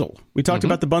bundle. We talked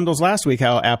about the bundles last week,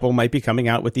 how Apple might be coming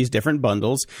out with these different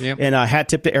bundles. Yep. And hat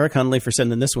tip to Eric Hundley for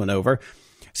sending this one over.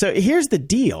 So here's the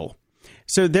deal.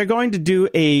 So they're going to do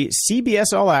a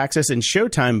CBS All Access and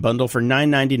Showtime bundle for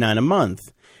 $9.99 a month.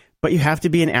 But you have to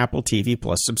be an Apple TV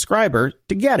Plus subscriber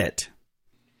to get it.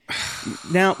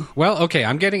 Now, well, okay,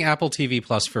 I'm getting Apple TV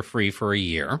Plus for free for a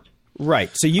year. Right,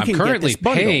 so you can currently get this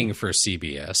bundle. paying for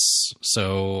CBS,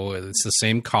 so it's the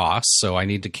same cost. So I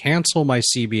need to cancel my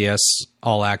CBS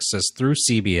All Access through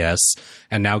CBS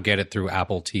and now get it through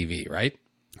Apple TV, right?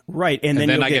 Right, and then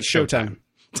you'll I get Showtime.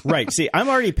 Right. See, I'm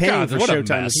already paying for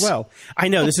Showtime as well. I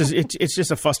know it's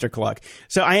just a fustercluck.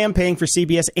 So I am paying for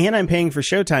CBS and I'm paying for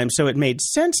Showtime. So it made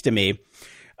sense to me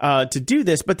to do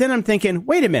this. But then I'm thinking,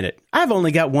 wait a minute, I've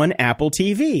only got one Apple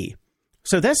TV.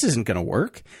 So this isn't going to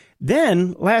work.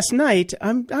 Then last night,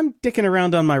 I'm dicking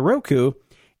around on my Roku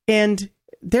and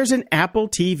there's an Apple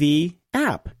TV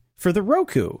app for the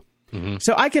Roku.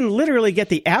 So I can literally get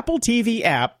the Apple TV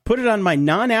app, put it on my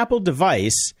non-Apple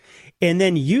device, and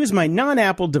then use my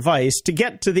non-Apple device to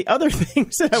get to the other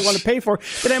things that I want to pay for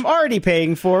that I'm already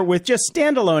paying for with just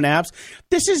standalone apps.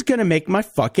 This is going to make my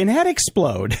fucking head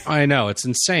explode. I know. It's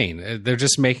insane. They're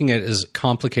just making it as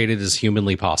complicated as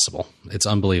humanly possible. It's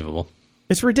unbelievable.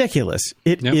 It's ridiculous.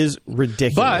 It is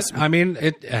ridiculous. But,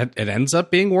 it ends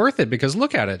up being worth it because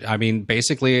look at it.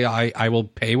 Basically, I will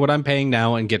pay what I'm paying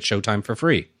now and get Showtime for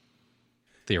free.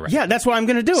 theoretically. Yeah, that's why I'm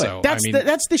going to do it. So, That's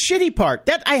the shitty part.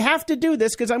 That I have to do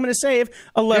this because I'm going to save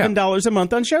 $11 a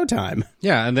month on Showtime.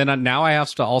 Yeah, and then now I have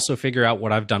to also figure out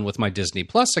what I've done with my Disney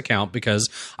Plus account because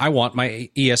I want my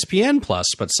ESPN Plus,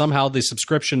 but somehow the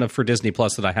subscription for Disney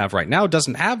Plus that I have right now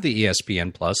doesn't have the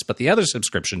ESPN Plus, but the other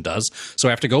subscription does. So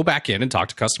I have to go back in and talk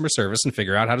to customer service and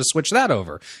figure out how to switch that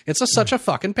over. It's such a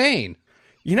fucking pain.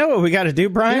 You know what we got to do,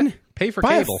 Brian? Yeah, pay for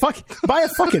cable. Buy a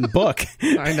fucking book.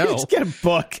 I know. Just get a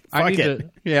book. Fuck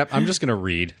it. I'm just going to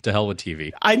read. To hell with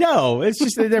TV. I know. It's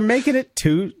just they're making it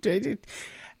too.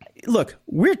 Look,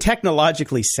 we're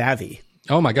technologically savvy.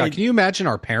 Oh my God. Can you imagine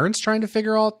our parents trying to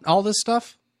figure out all this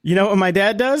stuff? You know what my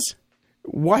dad does?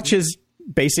 Watches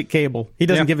basic cable. He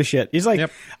doesn't give a shit. He's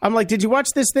like, I'm like, did you watch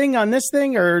this thing on this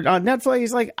thing or on Netflix?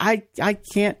 He's like, I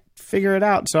can't figure it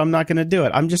out, so I'm not going to do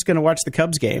it. I'm just going to watch the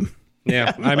Cubs game.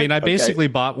 Yeah, I mean, I basically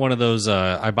bought one of those.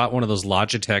 I bought one of those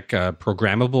Logitech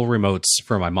programmable remotes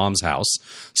for my mom's house,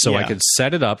 so I could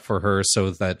set it up for her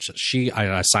so that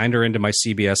I signed her into my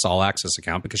CBS All Access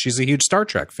account because she's a huge Star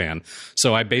Trek fan.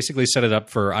 So I basically set it up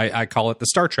for. I call it the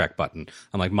Star Trek button.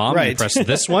 I'm like, Mom, you press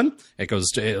this one.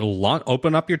 It'll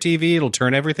open up your TV. It'll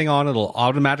turn everything on. It'll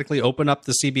automatically open up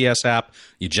the CBS app.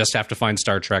 You just have to find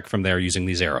Star Trek from there using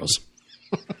these arrows.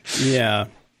 Yeah.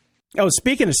 Oh,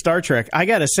 speaking of Star Trek, I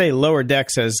got to say Lower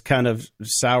Decks has kind of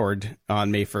soured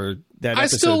on me for that. I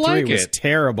episode still like 3 was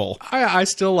terrible. I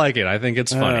still like it. I think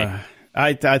it's funny.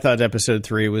 I thought episode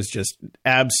 3 was just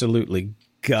absolutely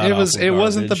god-awful. It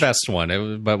wasn't the best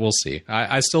one, but we'll see.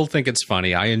 I still think it's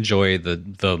funny. I enjoy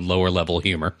the lower level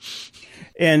humor.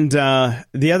 And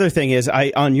the other thing is,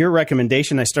 on your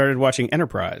recommendation, I started watching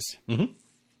Enterprise. Mm-hmm.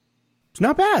 It's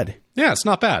not bad. Yeah, it's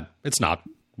not bad. It's not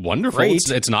wonderful. Great.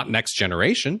 It's not Next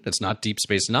Generation. It's not Deep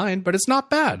Space Nine, but it's not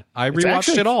bad. I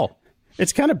rewatched it all.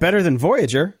 It's kind of better than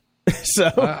Voyager. So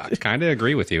I kind of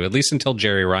agree with you, at least until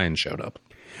Jerry Ryan showed up.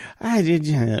 I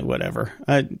did whatever.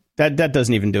 That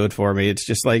doesn't even do it for me. It's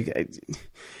just like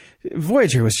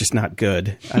Voyager was just not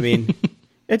good. I mean,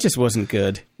 it just wasn't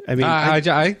good. I mean,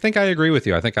 I think I agree with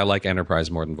you. I think I like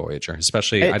Enterprise more than Voyager,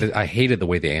 especially I hated the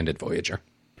way they ended Voyager.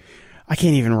 I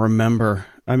can't even remember.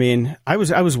 I mean, I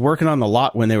was working on the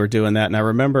lot when they were doing that, and I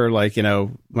remember, like, you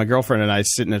know, my girlfriend and I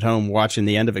sitting at home watching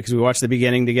the end of it because we watched the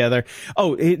beginning together.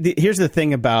 Oh, here's the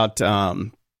thing about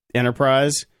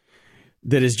Enterprise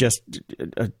that is just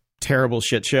a terrible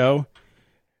shit show.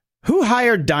 Who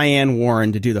hired Diane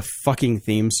Warren to do the fucking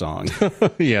theme song?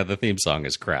 Yeah, the theme song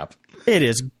is crap. It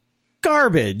is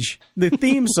garbage. The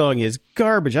theme song is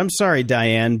garbage. I'm sorry,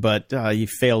 Diane, but you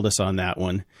failed us on that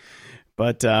one.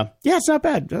 But, yeah, it's not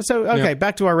bad. So, okay,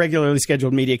 back to our regularly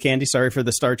scheduled media candy. Sorry for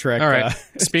the Star Trek All right.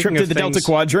 trip to the Delta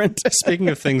Quadrant. Speaking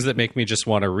of things that make me just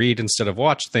want to read instead of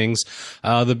watch things,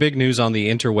 the big news on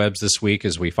the interwebs this week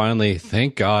is we finally,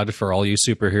 thank God for all you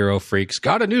superhero freaks,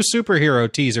 got a new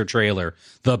superhero teaser trailer,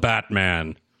 The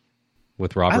Batman,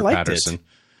 with Robert Pattinson.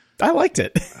 I liked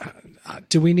it.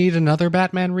 Do we need another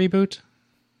Batman reboot?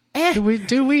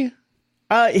 Do we?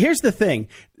 Here's the thing.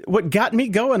 What got me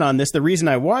going on this, the reason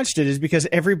I watched it, is because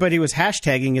everybody was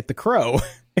hashtagging it The Crow.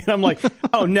 And I'm like,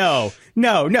 oh, no.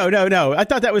 I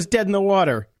thought that was dead in the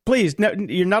water. Please, no,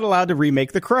 you're not allowed to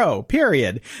remake The Crow,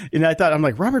 period. And I thought, I'm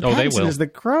like, Robert Pattinson is The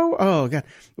Crow? Oh, God.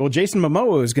 Well, Jason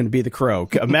Momoa is going to be The Crow.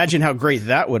 Imagine how great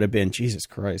that would have been. Jesus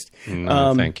Christ.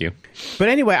 Thank you. But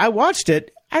anyway, I watched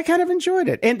it. I kind of enjoyed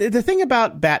it. And the thing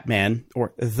about Batman,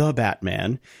 or The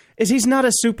Batman, is he's not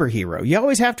a superhero. You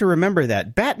always have to remember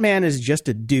that. Batman is just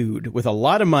a dude with a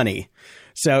lot of money.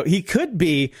 So he could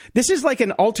be... This is like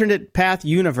an alternate path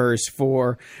universe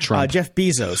for Jeff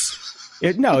Bezos.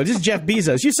 No, this is Jeff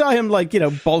Bezos. You saw him, like, you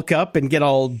know, bulk up and get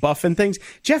all buff and things.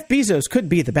 Jeff Bezos could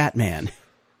be the Batman.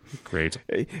 Great.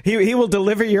 He will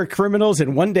deliver your criminals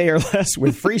in 1 day or less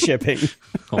with free shipping.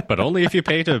 But only if you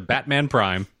pay to Batman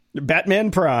Prime.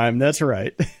 Batman Prime, that's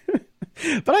right.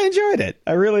 But I enjoyed it.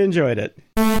 I really enjoyed it.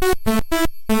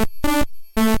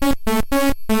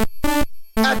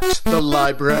 At the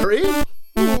library.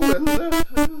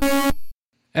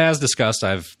 As discussed,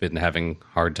 I've been having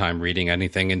a hard time reading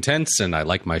anything intense, and I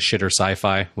like my shitter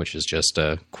sci-fi, which is just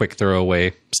quick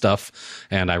throwaway stuff.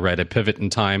 And I read A Pivot in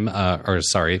Time, I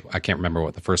can't remember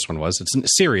what the first one was. It's a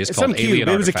series called Alien Artifact.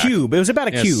 It was a cube. It was about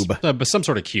a cube. Some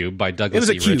sort of cube by Douglas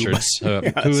E. Richards, who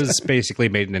has basically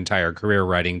made an entire career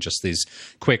writing just these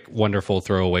quick, wonderful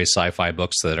throwaway sci-fi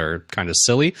books that are kind of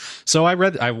silly. So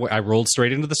I rolled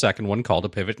straight into the second one called A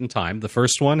Pivot in Time. The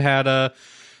first one had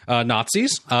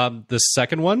Nazis. The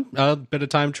second one, a bit of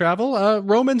time travel,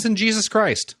 Romans and Jesus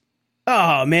Christ.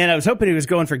 Oh, man, I was hoping he was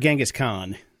going for Genghis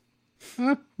Khan.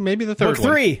 Maybe the third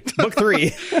Book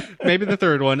three. Maybe the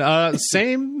third one.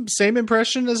 Same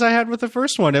impression as I had with the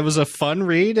first one. It was a fun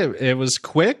read. It was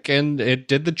quick, and it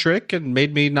did the trick and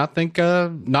made me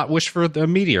not wish for a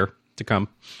meteor to come.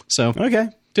 So okay,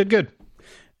 did good.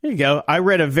 There you go. I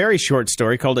read a very short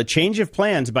story called A Change of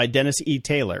Plans by Dennis E.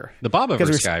 Taylor. The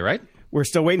Bobaverse guy, right? We're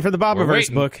still waiting for the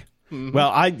Bobaverse book. Mm-hmm.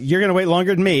 Well, you're going to wait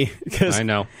longer than me because I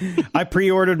know. I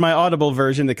pre-ordered my Audible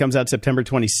version that comes out September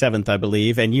 27th, I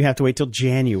believe, and you have to wait till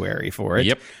January for it.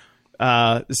 Yep.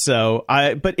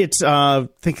 But it's I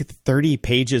think 30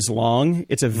 pages long.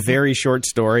 It's a very short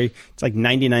story. It's like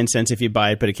 99 cents if you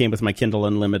buy it, but it came with my Kindle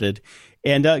Unlimited.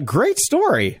 And great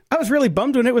story. I was really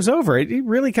bummed when it was over. It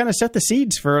really kind of set the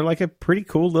seeds for like a pretty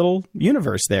cool little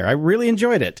universe there. I really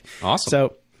enjoyed it. Awesome.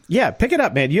 So yeah, pick it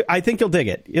up, man. I think you'll dig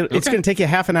it. It's going to take you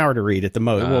half an hour to read at the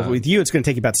most. Well, with you, it's going to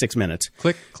take you about 6 minutes.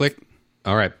 Click.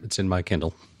 All right, it's in my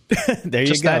Kindle. There you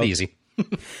Just go. that easy.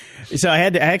 So I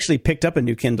actually picked up a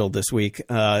new Kindle this week.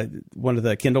 One of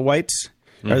the Kindle Whites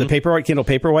or the Paperwhite Kindle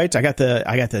Paperwhites. I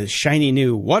got the shiny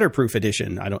new waterproof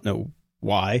edition. I don't know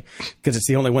why, because it's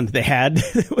the only one that they had.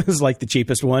 It was like the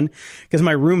cheapest one because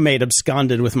my roommate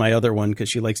absconded with my other one because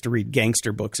she likes to read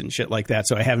gangster books and shit like that.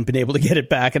 So I haven't been able to get it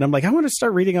back. And I'm like, I want to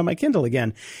start reading on my Kindle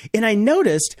again. And I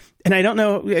noticed, and I don't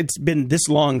know, it's been this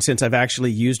long since I've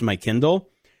actually used my Kindle.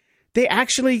 They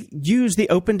actually use the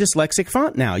Open Dyslexic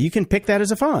font now. You can pick that as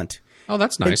a font. Oh,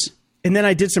 that's nice. And then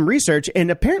I did some research,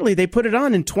 and apparently they put it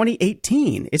on in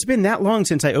 2018. It's been that long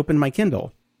since I opened my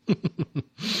Kindle.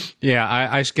 Yeah,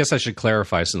 I guess I should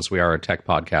clarify, since we are a tech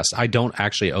podcast, I don't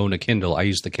actually own a Kindle. I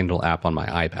use the Kindle app on my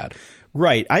iPad.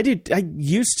 Right. I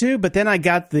used to, but then I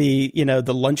got the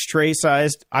lunch tray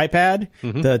sized iPad,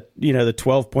 the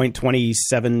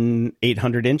 12.27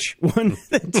 800-inch one.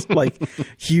 That's like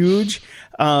huge.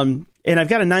 And I've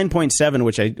got a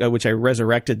 9.7, which I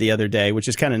resurrected the other day, which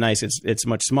is kind of nice. It's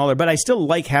much smaller, but I still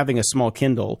like having a small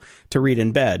Kindle to read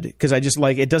in bed because I just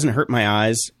like it doesn't hurt my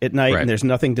eyes at night, and there's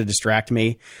nothing to distract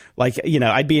me. Like,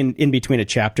 I'd be in between a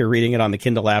chapter reading it on the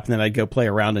Kindle app, and then I'd go play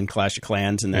around in Clash of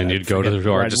Clans, and then you'd go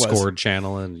to our Discord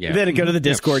channel, and then I'd go to the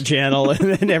Discord channel,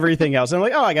 and then everything else. And I'm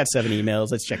like, I got 7 emails.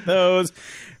 Let's check those.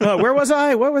 Where was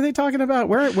I? What were they talking about?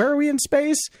 Where are we in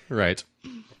space? Right.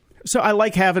 So I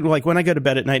like having, like, when I go to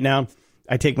bed at night now,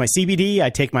 I take my CBD,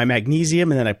 I take my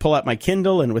magnesium, and then I pull out my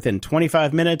Kindle, and within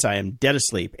 25 minutes, I am dead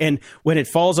asleep. And when it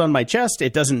falls on my chest,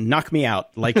 it doesn't knock me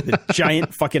out like the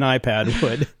giant fucking iPad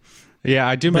would. Yeah,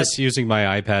 I do miss using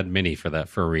my iPad mini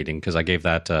for reading, because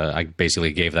I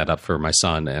basically gave that up for my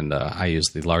son, and I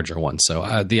used the larger one.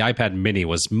 So the iPad mini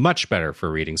was much better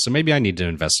for reading. So maybe I need to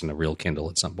invest in a real Kindle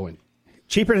at some point.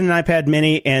 Cheaper than an iPad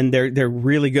mini, and they're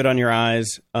really good on your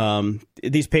eyes.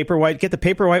 These Paperwhite, get the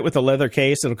Paperwhite with a leather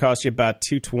case. It'll cost you about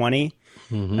 $220.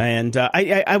 And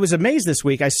I was amazed this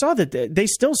week. I saw that they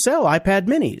still sell iPad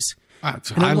minis.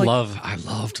 I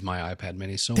loved my iPad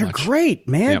mini so much. They're great,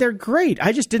 man. Yep. They're great.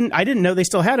 I didn't know they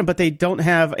still had them, but they don't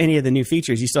have any of the new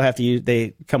features. You still have to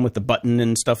they come with the button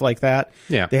and stuff like that.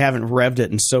 Yeah. They haven't revved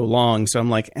it in so long. So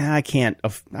I'm like, I can't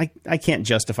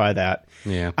justify that.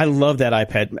 Yeah. I love that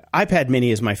iPad. iPad mini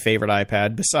is my favorite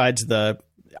iPad besides I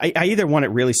either want it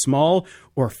really small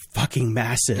or fucking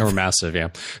massive. Or massive, yeah.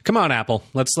 Come on, Apple.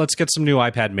 Let's get some new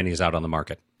iPad minis out on the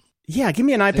market. Yeah, give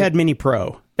me an iPad mini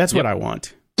Pro. That's what I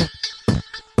want.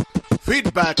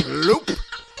 Feedback loop.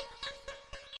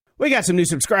 We got some new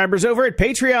subscribers over at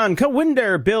Patreon.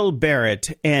 Cowinder Bill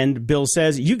Barrett. And Bill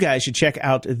says, you guys should check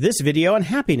out this video on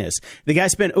happiness. The guy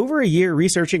spent over a year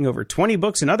researching over 20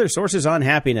 books and other sources on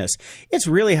happiness. It's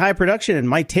really high production and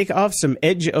might take off some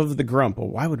edge of the grump. Well,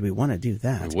 why would we want to do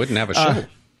that? We wouldn't have a show.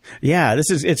 Yeah,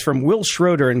 it's from Will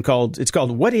Schroeder and it's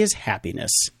called What is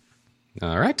Happiness?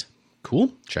 All right.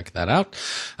 Cool. Check that out.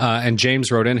 And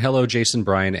James wrote in, hello, Jason,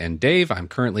 Brian, and Dave. I'm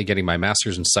currently getting my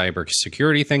master's in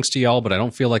cybersecurity thanks to y'all, but I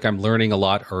don't feel like I'm learning a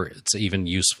lot or it's even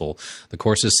useful. The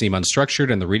courses seem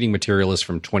unstructured and the reading material is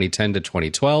from 2010 to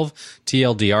 2012.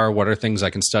 TLDR, what are things I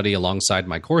can study alongside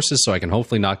my courses so I can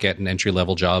hopefully not get an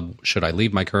entry-level job should I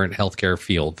leave my current healthcare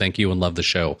field? Thank you and love the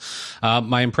show.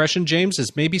 My impression, James,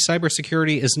 is maybe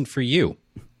cybersecurity isn't for you.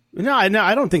 No, I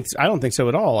don't think so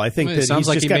at all. I think it sounds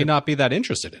like he may not be that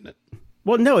interested in it.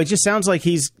 Well, no, it just sounds like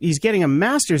he's getting a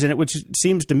master's in it, which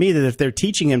seems to me that if they're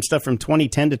teaching him stuff from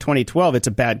 2010 to 2012, it's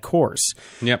a bad course.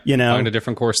 Yep. Find a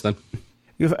different course then.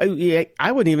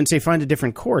 I wouldn't even say find a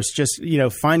different course. Just,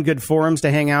 find good forums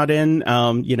to hang out in.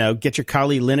 Get your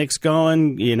Kali Linux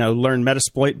going. Learn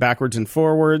Metasploit backwards and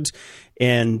forwards.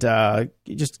 And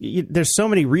there's so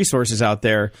many resources out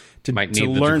there to learn cybersecurity. Might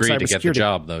need the degree to get the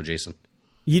job, though, Jason.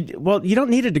 You don't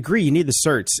need a degree. You need the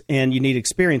certs and you need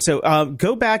experience. So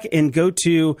go back and go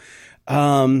to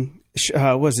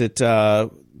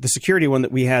the security one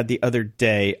that we had the other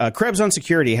day. Krebs on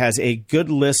Security has a good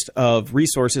list of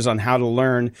resources on how to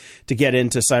learn to get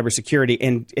into cybersecurity,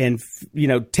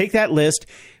 and take that list,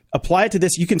 apply it to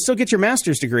this. You can still get your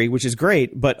master's degree, which is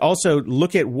great, but also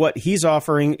look at what he's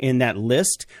offering in that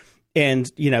list.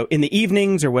 And, in the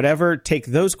evenings or whatever, take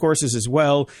those courses as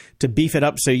well to beef it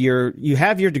up so you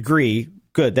have your degree.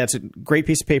 Good. That's a great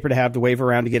piece of paper to have to wave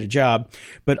around to get a job.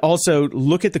 But also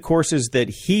look at the courses that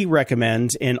he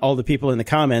recommends and all the people in the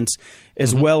comments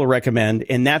as well recommend.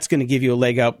 And that's going to give you a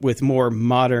leg up with more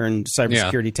modern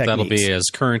cybersecurity techniques. That'll be as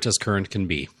current can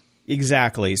be.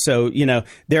 Exactly. So,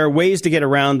 there are ways to get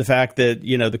around the fact that,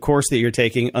 the course that you're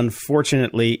taking,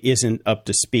 unfortunately, isn't up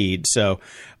to speed. So,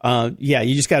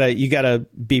 you just gotta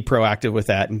be proactive with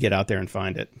that and get out there and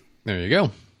find it. There you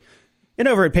go. And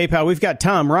over at PayPal, we've got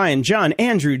Tom, Ryan, John,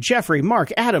 Andrew, Jeffrey,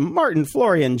 Mark, Adam, Martin,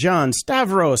 Florian, John,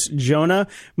 Stavros, Jonah,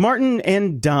 Martin,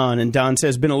 and Don. And Don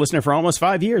says, been a listener for almost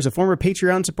 5 years, a former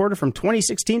Patreon supporter from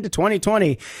 2016 to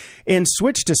 2020, and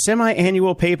switched to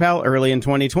semi-annual PayPal early in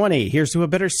 2020. Here's to a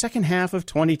better second half of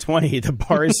 2020. The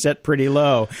bar is set pretty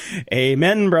low.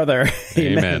 Amen, brother.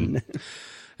 Amen.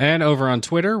 And over on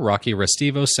Twitter, Rocky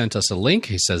Restivo sent us a link.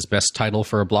 He says, best title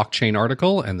for a blockchain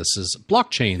article. And this is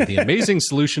Blockchain, the amazing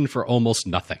solution for almost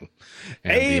nothing.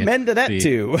 And amen to that,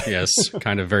 too. Yes,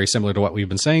 kind of very similar to what we've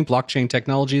been saying. Blockchain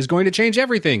technology is going to change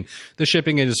everything. The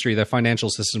shipping industry, the financial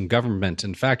system, government.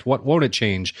 In fact, what won't it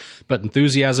change? But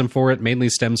enthusiasm for it mainly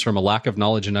stems from a lack of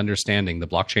knowledge and understanding. The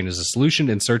blockchain is a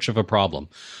solution in search of a problem.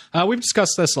 We've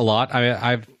discussed this a lot.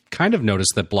 I've kind of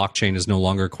noticed that blockchain is no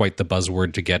longer quite the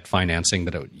buzzword to get financing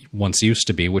that it once used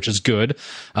to be, which is good.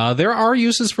 There are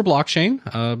uses for blockchain,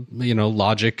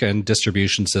 logic and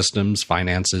distribution systems,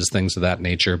 finances, things of that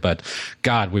nature. But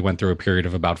God, we went through a period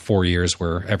of about 4 years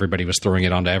where everybody was throwing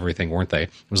it onto everything, weren't they?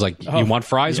 It was like, you want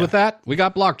fries with that? We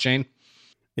got blockchain.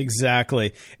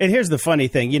 Exactly. And here's the funny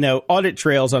thing, audit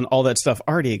trails on all that stuff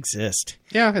already exist.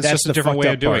 Yeah, it's just a different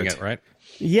way of doing it, right?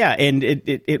 Yeah, and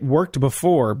it worked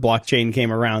before blockchain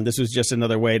came around. This was just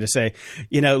another way to say,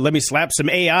 let me slap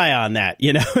some AI on that.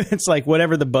 It's like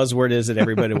whatever the buzzword is that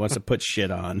everybody wants to put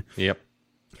shit on. Yep.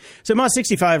 So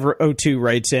Moss6502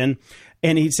 writes in,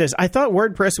 and he says, I thought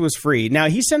WordPress was free. Now,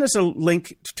 he sent us a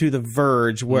link to The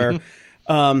Verge where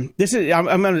this is.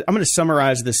 I'm going to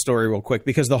summarize this story real quick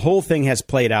because the whole thing has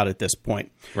played out at this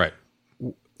point. Right.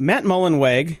 Matt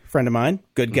Mullenweg, friend of mine,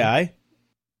 good guy,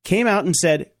 came out and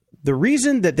said, the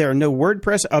reason that there are no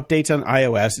WordPress updates on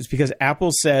iOS is because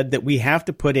Apple said that we have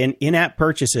to put in-app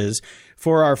purchases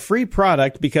for our free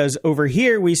product because over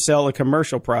here we sell a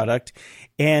commercial product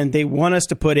and they want us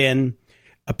to put in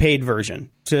a paid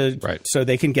version so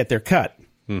they can get their cut.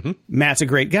 Mm-hmm. Matt's a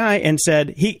great guy and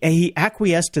said he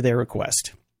acquiesced to their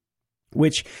request,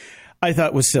 which I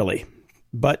thought was silly.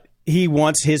 But he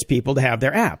wants his people to have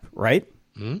their app, right?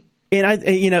 Mm-hmm.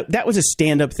 And that was a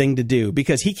stand-up thing to do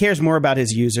because he cares more about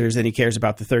his users than he cares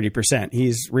about the 30%.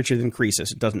 He's richer than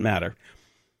Croesus. It doesn't matter.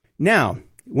 Now,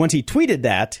 once he tweeted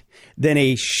that, then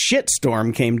a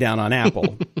shitstorm came down on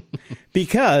Apple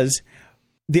because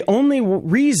the only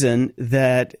reason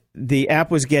that the app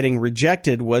was getting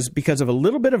rejected was because of a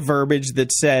little bit of verbiage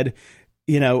that said,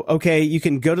 okay, you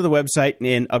can go to the website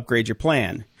and upgrade your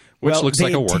plan. Which looks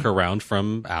like a workaround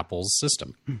from Apple's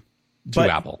system.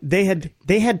 But Apple. They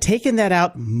had taken that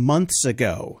out months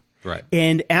ago. Right.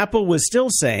 And Apple was still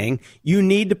saying, you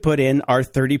need to put in our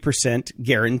 30%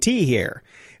 guarantee here.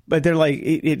 But they're like,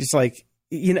 it's like,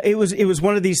 it was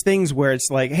one of these things where it's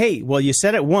like, hey, well, you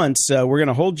said it once, so we're going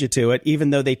to hold you to it,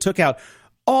 even though they took out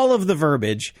all of the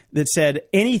verbiage that said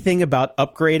anything about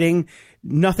upgrading,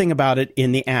 nothing about it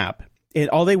in the app. And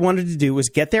all they wanted to do was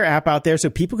get their app out there so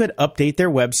people could update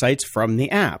their websites from the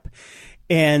app.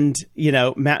 And,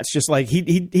 Matt's just like, he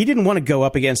didn't want to go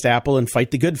up against Apple and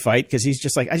fight the good fight because he's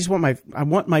just like, I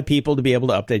want my people to be able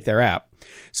to update their app.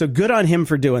 So good on him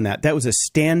for doing that. That was a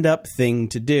stand-up thing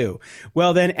to do.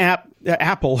 Well, then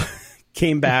Apple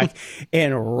came back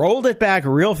and rolled it back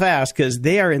real fast because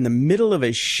they are in the middle of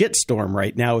a shitstorm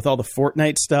right now with all the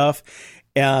Fortnite stuff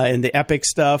and the Epic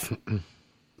stuff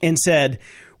and said,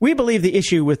 we believe the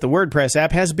issue with the WordPress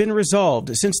app has been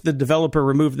resolved. Since the developer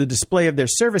removed the display of their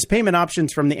service payment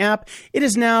options from the app, it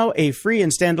is now a free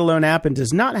and standalone app and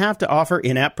does not have to offer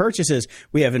in-app purchases.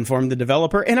 We have informed the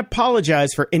developer and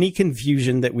apologize for any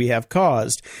confusion that we have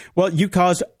caused. Well, you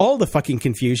caused all the fucking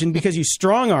confusion because you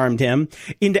strong-armed him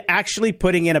into actually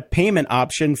putting in a payment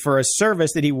option for a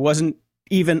service that he wasn't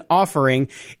even offering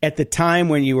at the time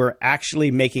when you were actually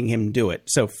making him do it.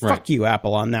 So fuck you,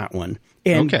 Apple, on that one.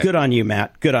 And good on you,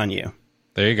 Matt. Good on you.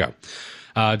 There you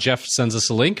go. Jeff sends us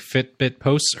a link. Fitbit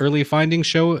posts early findings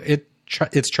show it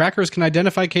its trackers can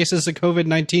identify cases of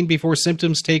COVID-19 before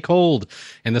symptoms take hold.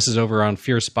 And this is over on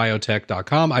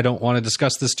fiercebiotech.com. I don't want to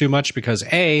discuss this too much because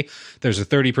A, there's a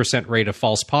 30% rate of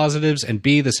false positives, and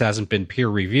B, this hasn't been peer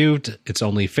reviewed. It's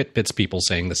only Fitbit's people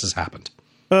saying this has happened.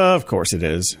 Of course it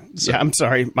is. So, yeah, I'm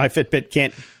sorry. My Fitbit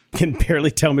can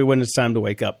barely tell me when it's time to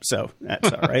wake up. So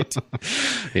that's all right.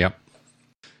 Yep.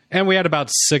 And we had about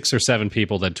 6 or 7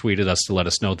 people that tweeted us to let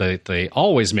us know that they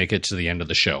always make it to the end of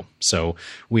the show. So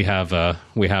we have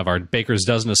our Baker's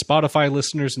Dozen of Spotify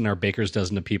listeners and our Baker's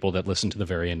Dozen of people that listen to the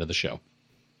very end of the show.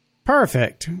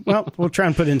 Perfect. Well, we'll try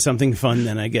and put in something fun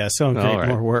then, I guess. So I'll create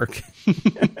more work.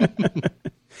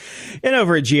 And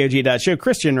over at GOG.show,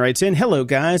 Christian writes in, hello,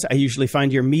 guys. I usually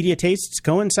find your media tastes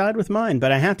coincide with mine,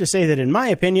 but I have to say that in my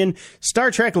opinion, Star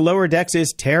Trek Lower Decks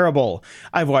is terrible.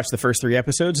 I've watched the first 3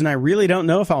 episodes, and I really don't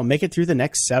know if I'll make it through the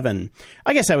next 7.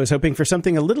 I guess I was hoping for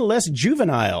something a little less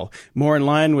juvenile, more in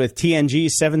line with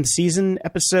TNG's 7th season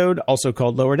episode, also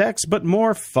called Lower Decks, but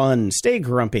more fun. Stay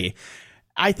grumpy.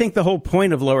 I think the whole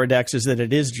point of Lower Decks is that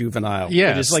it is juvenile.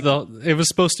 Yes, it was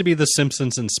supposed to be The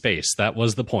Simpsons in space. That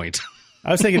was the point. I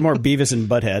was thinking more Beavis and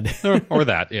Butthead. or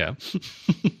that, yeah.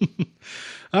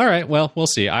 All right, well, we'll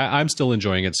see. I'm still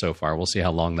enjoying it so far. We'll see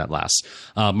how long that lasts.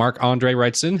 Mark Andre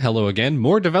writes in, hello again.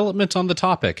 More development on the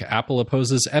topic. Apple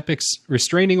opposes Epic's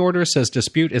restraining order, says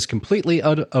dispute is completely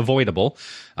avoidable.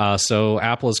 So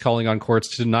Apple is calling on courts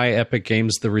to deny Epic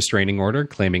Games the restraining order,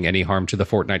 claiming any harm to the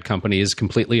Fortnite company is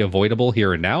completely avoidable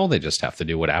here and now. They just have to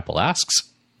do what Apple asks.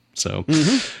 So,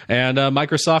 And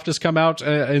Microsoft has come out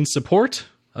in support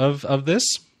of this.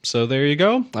 So there you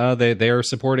go. They are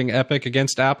supporting Epic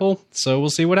against Apple. So we'll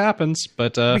see what happens.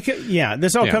 But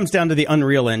this all comes down to the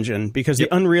Unreal Engine, because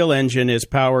the Unreal Engine is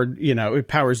powered. It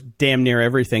powers damn near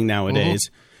everything nowadays.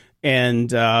 And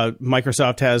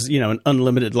Microsoft has an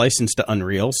unlimited license to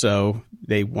Unreal, so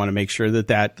they want to make sure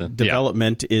that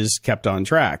development is kept on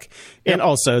track. And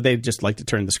also, they just like to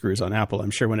turn the screws on Apple, I'm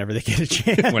sure, whenever they get a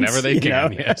chance. Whenever they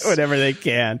can, yes. Whenever they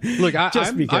can. Look,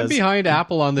 I'm behind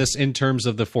Apple on this in terms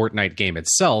of the Fortnite game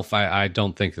itself. I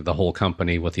don't think that the whole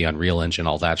company with the Unreal Engine,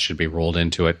 all that should be rolled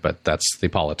into it, but that's the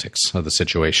politics of the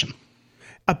situation.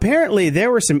 Apparently,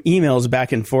 there were some emails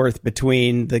back and forth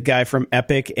between the guy from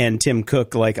Epic and Tim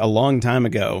Cook, like a long time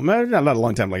ago. Not a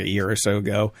long time, like a year or so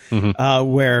ago,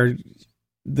 where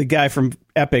the guy from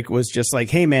Epic was just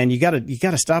like, "Hey, man, you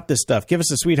gotta stop this stuff. Give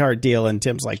us a sweetheart deal." And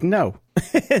Tim's like, "No."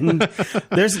 And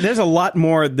there's a lot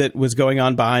more that was going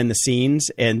on behind the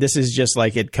scenes, and this is just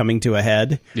like it coming to a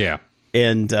head. Yeah,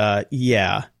 and I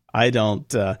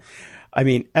don't. I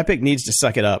mean, Epic needs to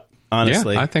suck it up.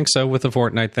 Honestly, I think so with the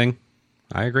Fortnite thing.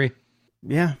 I agree.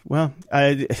 Yeah, well,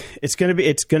 it's going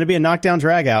to be a knockdown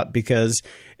drag out, because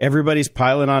everybody's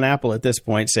piling on Apple at this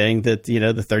point, saying that the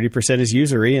 30% is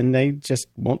usury and they just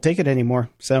won't take it anymore.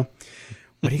 So,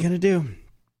 what are you going to do?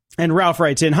 And Ralph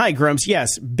writes in, hi, Grumps.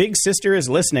 Yes, Big Sister is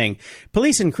listening.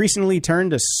 Police increasingly turn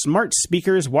to smart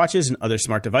speakers, watches, and other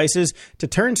smart devices to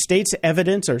turn state's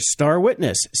evidence or star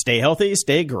witness. Stay healthy,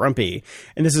 stay grumpy.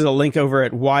 And this is a link over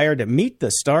at Wire to meet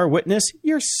the star witness,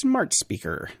 your smart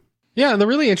speaker. Yeah, and the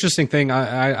really interesting thing,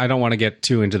 I don't want to get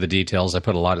too into the details. I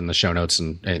put a lot in the show notes,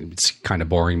 and it's kind of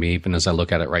boring me even as I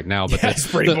look at it right now. But it's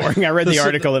pretty boring. I read the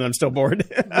article and I'm still bored.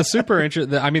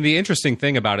 The interesting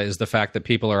thing about it is the fact that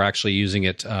people are actually using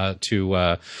it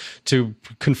to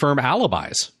confirm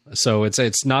alibis. So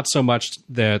it's not so much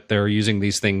that they're using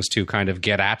these things to kind of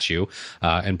get at you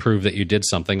and prove that you did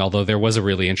something, although there was a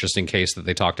really interesting case that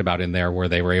they talked about in there where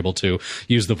they were able to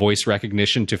use the voice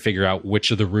recognition to figure out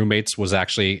which of the roommates was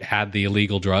actually had the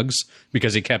illegal drugs,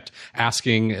 because he kept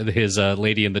asking his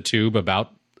lady in the tube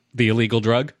about the illegal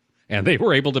drug. And they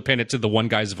were able to pin it to the one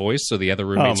guy's voice, so the other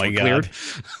roommates were cleared.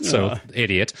 So,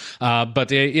 idiot. But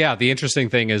the interesting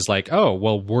thing is like, oh,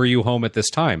 well, were you home at this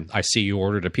time? I see you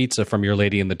ordered a pizza from your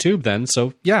lady in the tube then,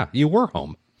 so yeah, you were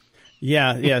home.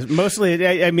 Yeah.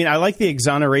 Mostly, I mean, I like the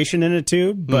exoneration in a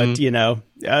tube, but,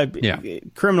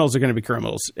 criminals are going to be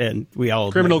criminals, and we all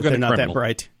admit they're not that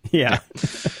bright. Yeah.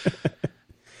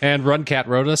 And Runcat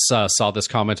wrote us, saw this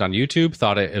comment on YouTube,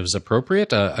 thought it was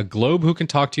appropriate. A globe who can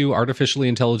talk to you, artificially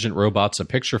intelligent robots, a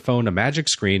picture phone, a magic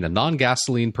screen, a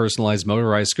non-gasoline personalized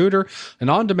motorized scooter,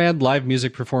 and on-demand live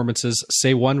music performances.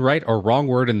 Say one right or wrong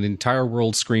word and the entire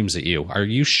world screams at you. Are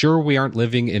you sure we aren't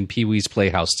living in Pee-wee's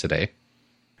Playhouse today?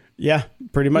 Yeah,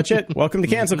 pretty much it. Welcome to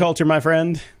cancel culture, my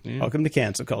friend. Yeah. Welcome to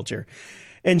cancel culture.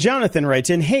 And Jonathan writes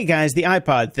in, hey guys, the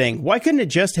iPod thing. Why couldn't it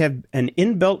just have an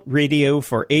inbuilt radio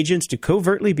for agents to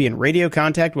covertly be in radio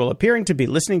contact while appearing to be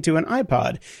listening to an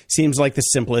iPod? Seems like the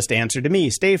simplest answer to me.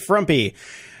 Stay frumpy.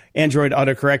 Android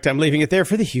autocorrect, I'm leaving it there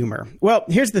for the humor. Well,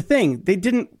 here's the thing.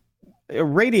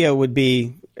 Radio would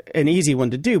be an easy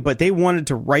one to do, but they wanted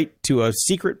to write to a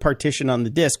secret partition on the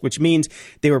disk, which means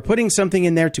they were putting something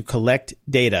in there to collect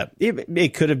data.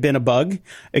 It could have been a bug.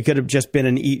 It could have just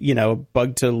been a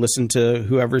bug to listen to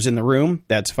whoever's in the room.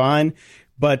 That's fine.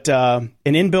 But an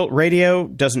inbuilt radio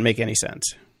doesn't make any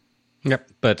sense. Yep.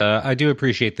 But I do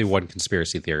appreciate the one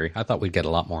conspiracy theory. I thought we'd get a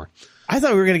lot more. I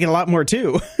thought we were going to get a lot more,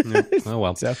 too. Yeah. Oh,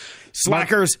 well. So,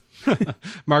 slackers.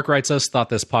 Mark writes us, thought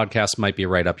this podcast might be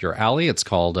right up your alley. It's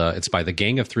called, it's by the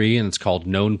Gang of Three, and it's called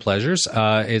Known Pleasures.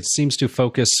 It seems to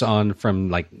focus on from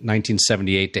like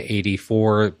 1978 to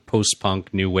 84,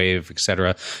 post-punk, new wave,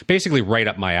 etc. Basically right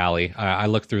up my alley. I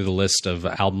looked through the list of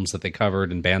albums that they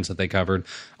covered and bands that they covered.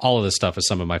 All of this stuff is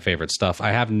some of my favorite stuff.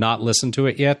 I have not listened to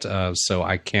it yet, so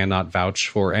I cannot vouch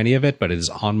for any of it, but it is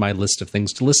on my list of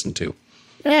things to listen to.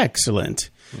 Excellent.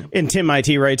 And Tim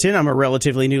IT writes in, I'm a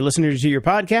relatively new listener to your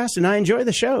podcast, and I enjoy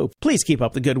the show. Please keep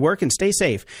up the good work and stay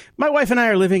safe. My wife and I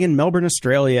are living in Melbourne,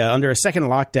 Australia, under a second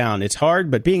lockdown. It's hard,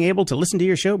 but being able to listen to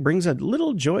your show brings a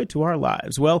little joy to our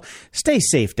lives. Well, stay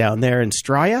safe down there in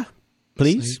Straya,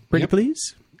 please. Pretty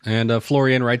please. And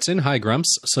Florian writes in, hi,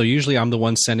 Grumps. So usually I'm the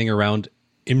one sending around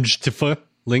imgtifa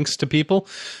links to people,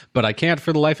 but I can't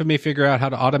for the life of me figure out how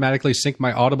to automatically sync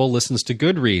my Audible listens to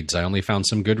Goodreads. I only found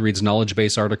some Goodreads knowledge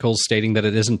base articles stating that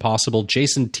it isn't possible.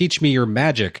 Jason, teach me your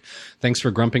magic. Thanks for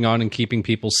grumping on and keeping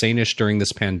people sane-ish during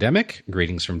this pandemic.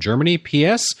 Greetings from Germany.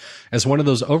 P.S. As one of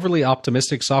those overly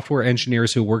optimistic software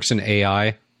engineers who works in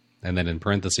AI, and then in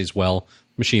parentheses,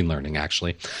 machine learning,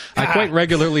 actually. I quite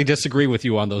regularly disagree with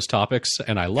you on those topics,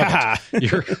 and I love it.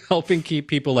 You're helping keep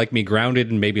people like me grounded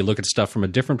and maybe look at stuff from a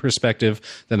different perspective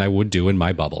than I would do in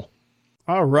my bubble.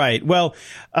 All right. Well,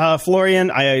 Florian,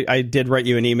 I did write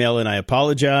you an email, and I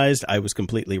apologized. I was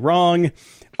completely wrong.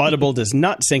 Audible does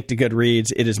not sync to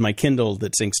Goodreads. It is my Kindle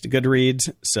that syncs to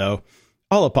Goodreads, so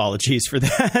all apologies for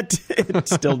that. It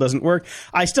still doesn't work.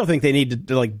 I still think they need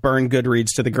to burn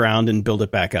Goodreads to the ground and build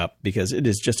it back up because it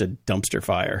is just a dumpster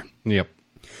fire. Yep.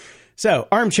 So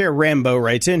Armchair Rambo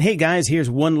writes in, hey guys, here's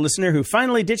one listener who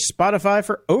finally ditched Spotify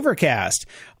for Overcast.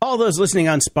 All those listening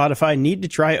on Spotify need to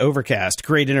try Overcast.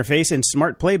 Great interface and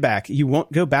smart playback. You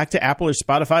won't go back to Apple or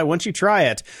Spotify once you try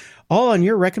it. All on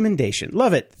your recommendation.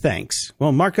 Love it. Thanks.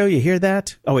 Well, Marco, you hear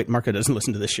that? Oh, wait, Marco doesn't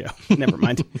listen to this show. Never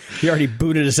mind. He already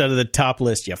booted us out of the top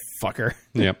list, you fucker.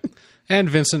 Yep. And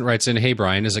Vincent writes in, hey,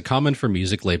 Brian, is it common for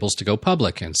music labels to go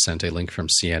public? And sent a link from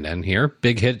CNN here.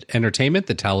 Big Hit Entertainment,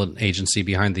 the talent agency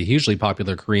behind the hugely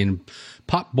popular Korean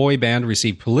pop boy band,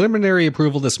 received preliminary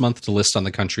approval this month to list on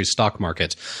the country's stock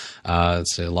market.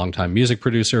 It's a longtime music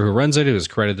producer who runs it, who is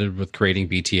credited with creating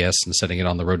BTS and setting it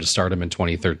on the road to stardom in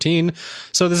 2013.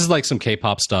 So this is like some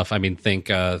K-pop stuff. I mean, think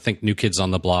New Kids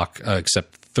on the Block,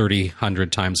 except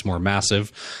 100 times more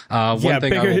massive.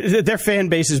 Their fan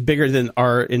base is bigger than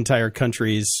our entire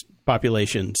country's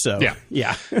population. So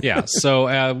yeah.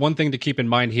 So one thing to keep in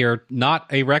mind here: not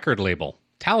a record label,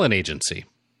 talent agency.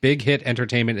 Big Hit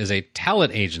Entertainment is a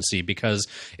talent agency because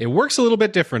it works a little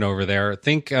bit different over there.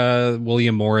 Think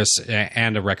William Morris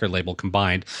and a record label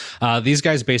combined. These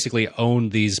guys basically own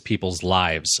these people's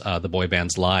lives, the boy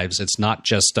band's lives. It's not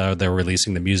just they're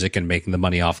releasing the music and making the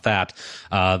money off that.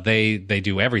 They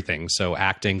do everything. So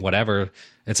acting, whatever.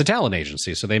 It's a talent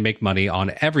agency, so they make money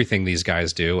on everything these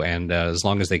guys do. And as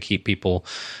long as they keep people,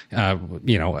 we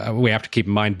have to keep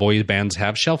in mind boy bands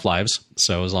have shelf lives.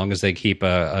 So as long as they keep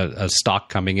a stock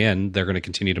coming in, they're going to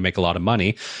continue to make a lot of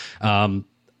money.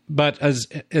 But as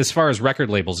far as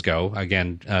record labels go,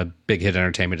 again, Big Hit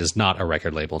Entertainment is not a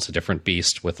record label. It's a different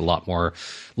beast with a lot more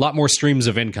streams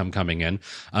of income coming in.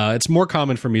 It's more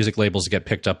common for music labels to get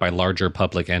picked up by larger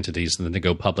public entities than to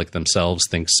go public themselves.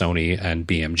 Think Sony and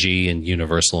BMG and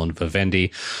Universal and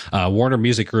Vivendi. Warner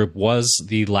Music Group was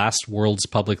the last world's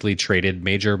publicly traded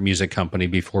major music company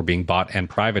before being bought and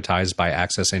privatized by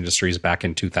Access Industries back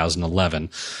in 2011.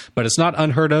 But it's not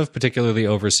unheard of, particularly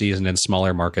overseas and in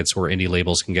smaller markets where indie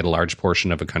labels can get a large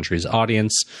portion of a country's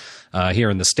audience.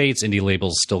 Here in the States, indie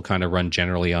labels still kind of run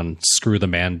generally on screw the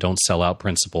man, don't sell out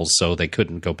principles, so they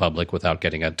couldn't go public without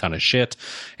getting a ton of shit,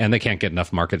 and they can't get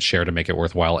enough market share to make it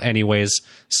worthwhile anyways,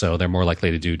 so they're more likely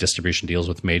to do distribution deals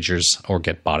with majors or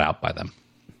get bought out by them.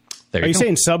 Are you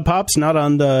saying Sub Pop's not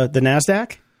on the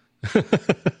NASDAQ?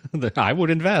 I would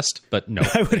invest, but no.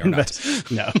 I would invest.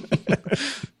 No.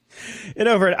 And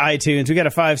over at iTunes, we got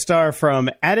a 5-star from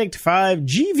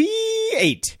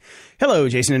Addict5GV8. Hello,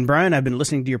 Jason and Brian. I've been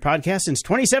listening to your podcast since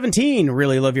 2017.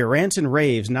 Really love your rants and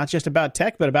raves, not just about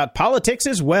tech, but about politics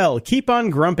as well. Keep on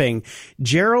grumping.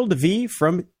 Gerald V.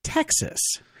 from Texas.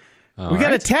 We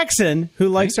got a Texan who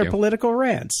likes our political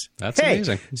rants. That's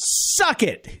amazing. Suck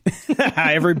it.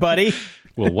 Hi, everybody.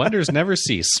 Will wonders never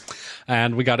cease?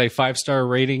 And we got a 5-star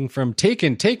rating from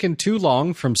Taken Too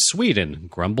Long from Sweden.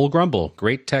 Grumble.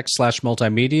 Great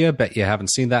tech/multimedia. Bet you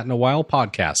haven't seen that in a while.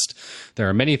 Podcast. There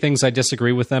are many things I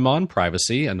disagree with them on.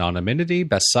 Privacy, anonymity,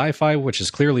 best sci-fi, which is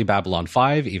clearly Babylon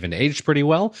 5, even aged pretty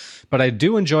well. But I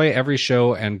do enjoy every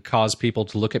show and cause people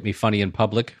to look at me funny in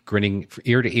public, grinning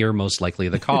ear to ear, most likely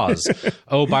the cause.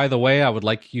 Oh, by the way, I would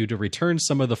like you to return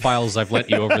some of the files I've lent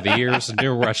you over the years.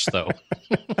 No rush, though.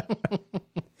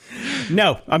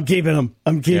 No, I'm keeping them.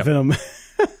 them.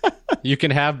 You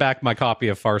can have back my copy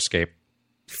of Farscape.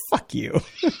 Fuck you.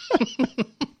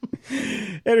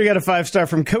 And we got a 5-star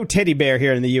from Co Teddy Bear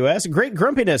here in the U.S. Great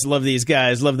grumpiness. Love these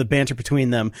guys. Love the banter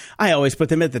between them. I always put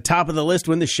them at the top of the list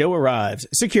when the show arrives.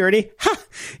 Security,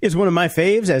 is one of my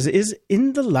faves, as is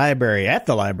in the library. At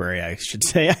the library, I should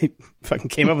say. I fucking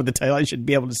came up with the title. I should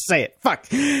be able to say it. Fuck.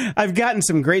 I've gotten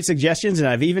some great suggestions, and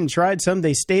I've even tried some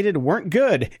they stated weren't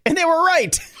good. And they were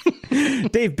right.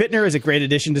 Dave Bittner is a great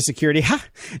addition to Security.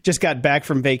 Just got back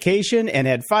from vacation and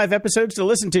had 5 episodes to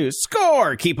listen to.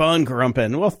 Score! Keep on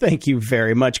grumping. Well, thank you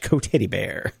very much, Co Teddy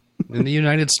Bear. In the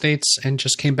United States and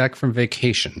just came back from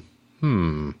vacation.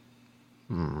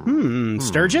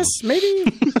 Sturgis, maybe?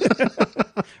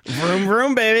 Vroom,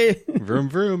 vroom, baby. Vroom,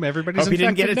 vroom. Everybody's Hope you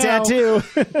didn't get a now. tattoo.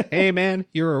 Hey, man,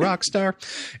 you're a rock star.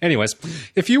 Anyways,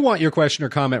 if you want your question or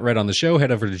comment read on the show,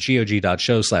 head over to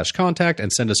gog.show/contact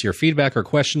and send us your feedback or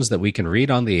questions that we can read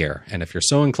on the air. And if you're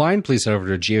so inclined, please head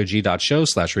over to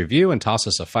gog.show/review and toss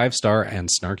us a 5-star and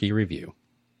snarky review.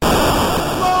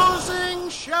 Closing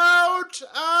shout-outs!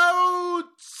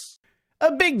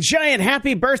 A big giant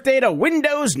happy birthday to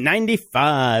Windows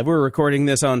 95. We're recording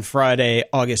this on Friday,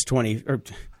 August 20...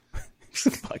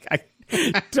 fuck, I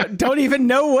don't even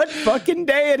know what fucking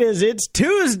day it is. It's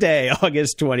Tuesday,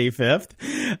 August 25th.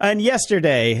 And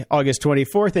yesterday, August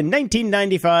 24th, in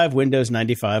 1995, Windows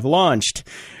 95 launched.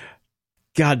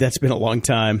 God, that's been a long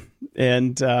time.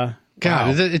 And, God,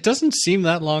 wow. It doesn't seem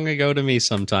that long ago to me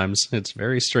sometimes. It's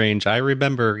very strange. I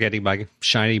remember getting my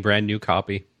shiny brand new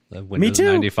copy of Windows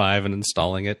 95 and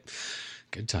installing it.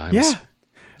 Good times.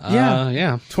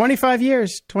 Yeah. 25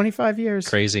 years.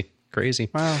 Crazy.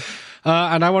 Wow.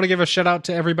 And I want to give a shout out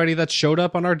to everybody that showed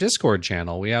up on our Discord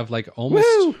channel. We have like almost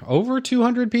over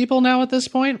 200 people now at this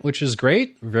point, which is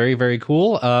great. Very, very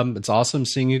cool. It's awesome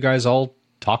seeing you guys all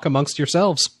talk amongst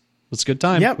yourselves. It's a good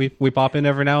time. Yep. We pop in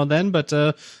every now and then, but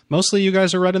mostly you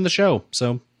guys are running the show.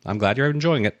 So I'm glad you're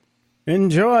enjoying it.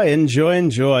 Enjoy.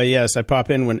 Yes, I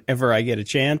pop in whenever I get a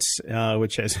chance,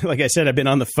 which is, like I said, I've been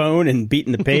on the phone and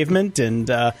beating the pavement. And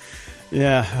oh, God.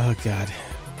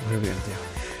 What are we going to do?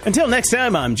 Until next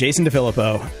time, I'm Jason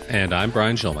DeFilippo. And I'm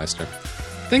Brian Schulmeister.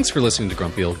 Thanks for listening to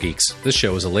Grumpy Old Geeks. This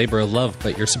show is a labor of love,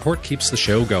 but your support keeps the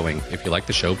show going. If you like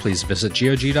the show, please visit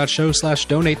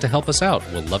gog.show/donate to help us out.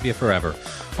 We'll love you forever.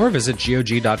 Or visit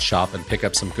gog.shop and pick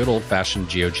up some good old-fashioned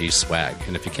GOG swag.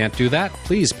 And if you can't do that,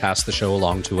 please pass the show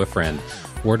along to a friend.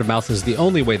 Word of mouth is the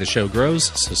only way the show grows,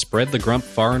 so spread the grump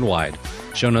far and wide.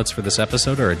 Show notes for this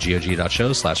episode are at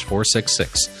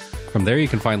gog.show/466. From there, you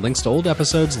can find links to old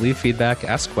episodes, leave feedback,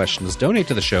 ask questions, donate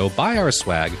to the show, buy our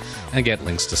swag, and get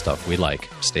links to stuff we like.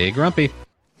 Stay grumpy.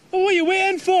 What are you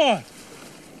waiting for?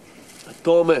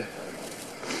 Tommy,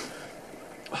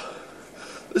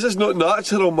 this is not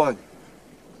natural, man.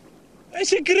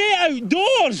 It's a great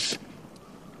outdoors.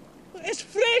 It's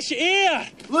fresh air.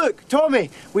 Look,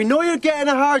 Tommy, we know you're getting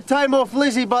a hard time off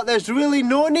Lizzie, but there's really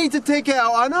no need to take it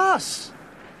out on us.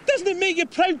 Doesn't it make you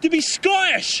proud to be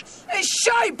Scottish? It's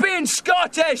shite being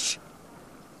Scottish!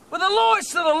 We're the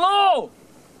lowest of the low!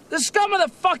 The scum of the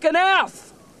fucking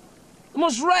earth! The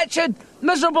most wretched,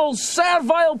 miserable,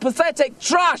 servile, pathetic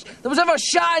trash that was ever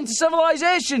shot into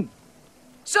civilization!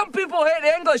 Some people hate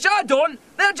the English, I don't!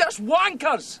 They're just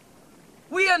wankers!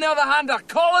 We, on the other hand, are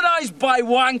colonised by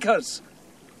wankers!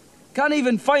 Can't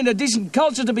even find a decent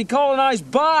culture to be colonised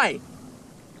by!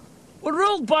 We're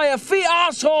ruled by effete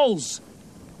arseholes!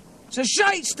 It's a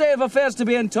shite state of affairs to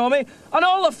be in, Tommy, and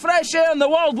all the fresh air in the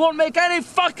world won't make any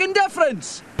fucking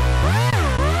difference.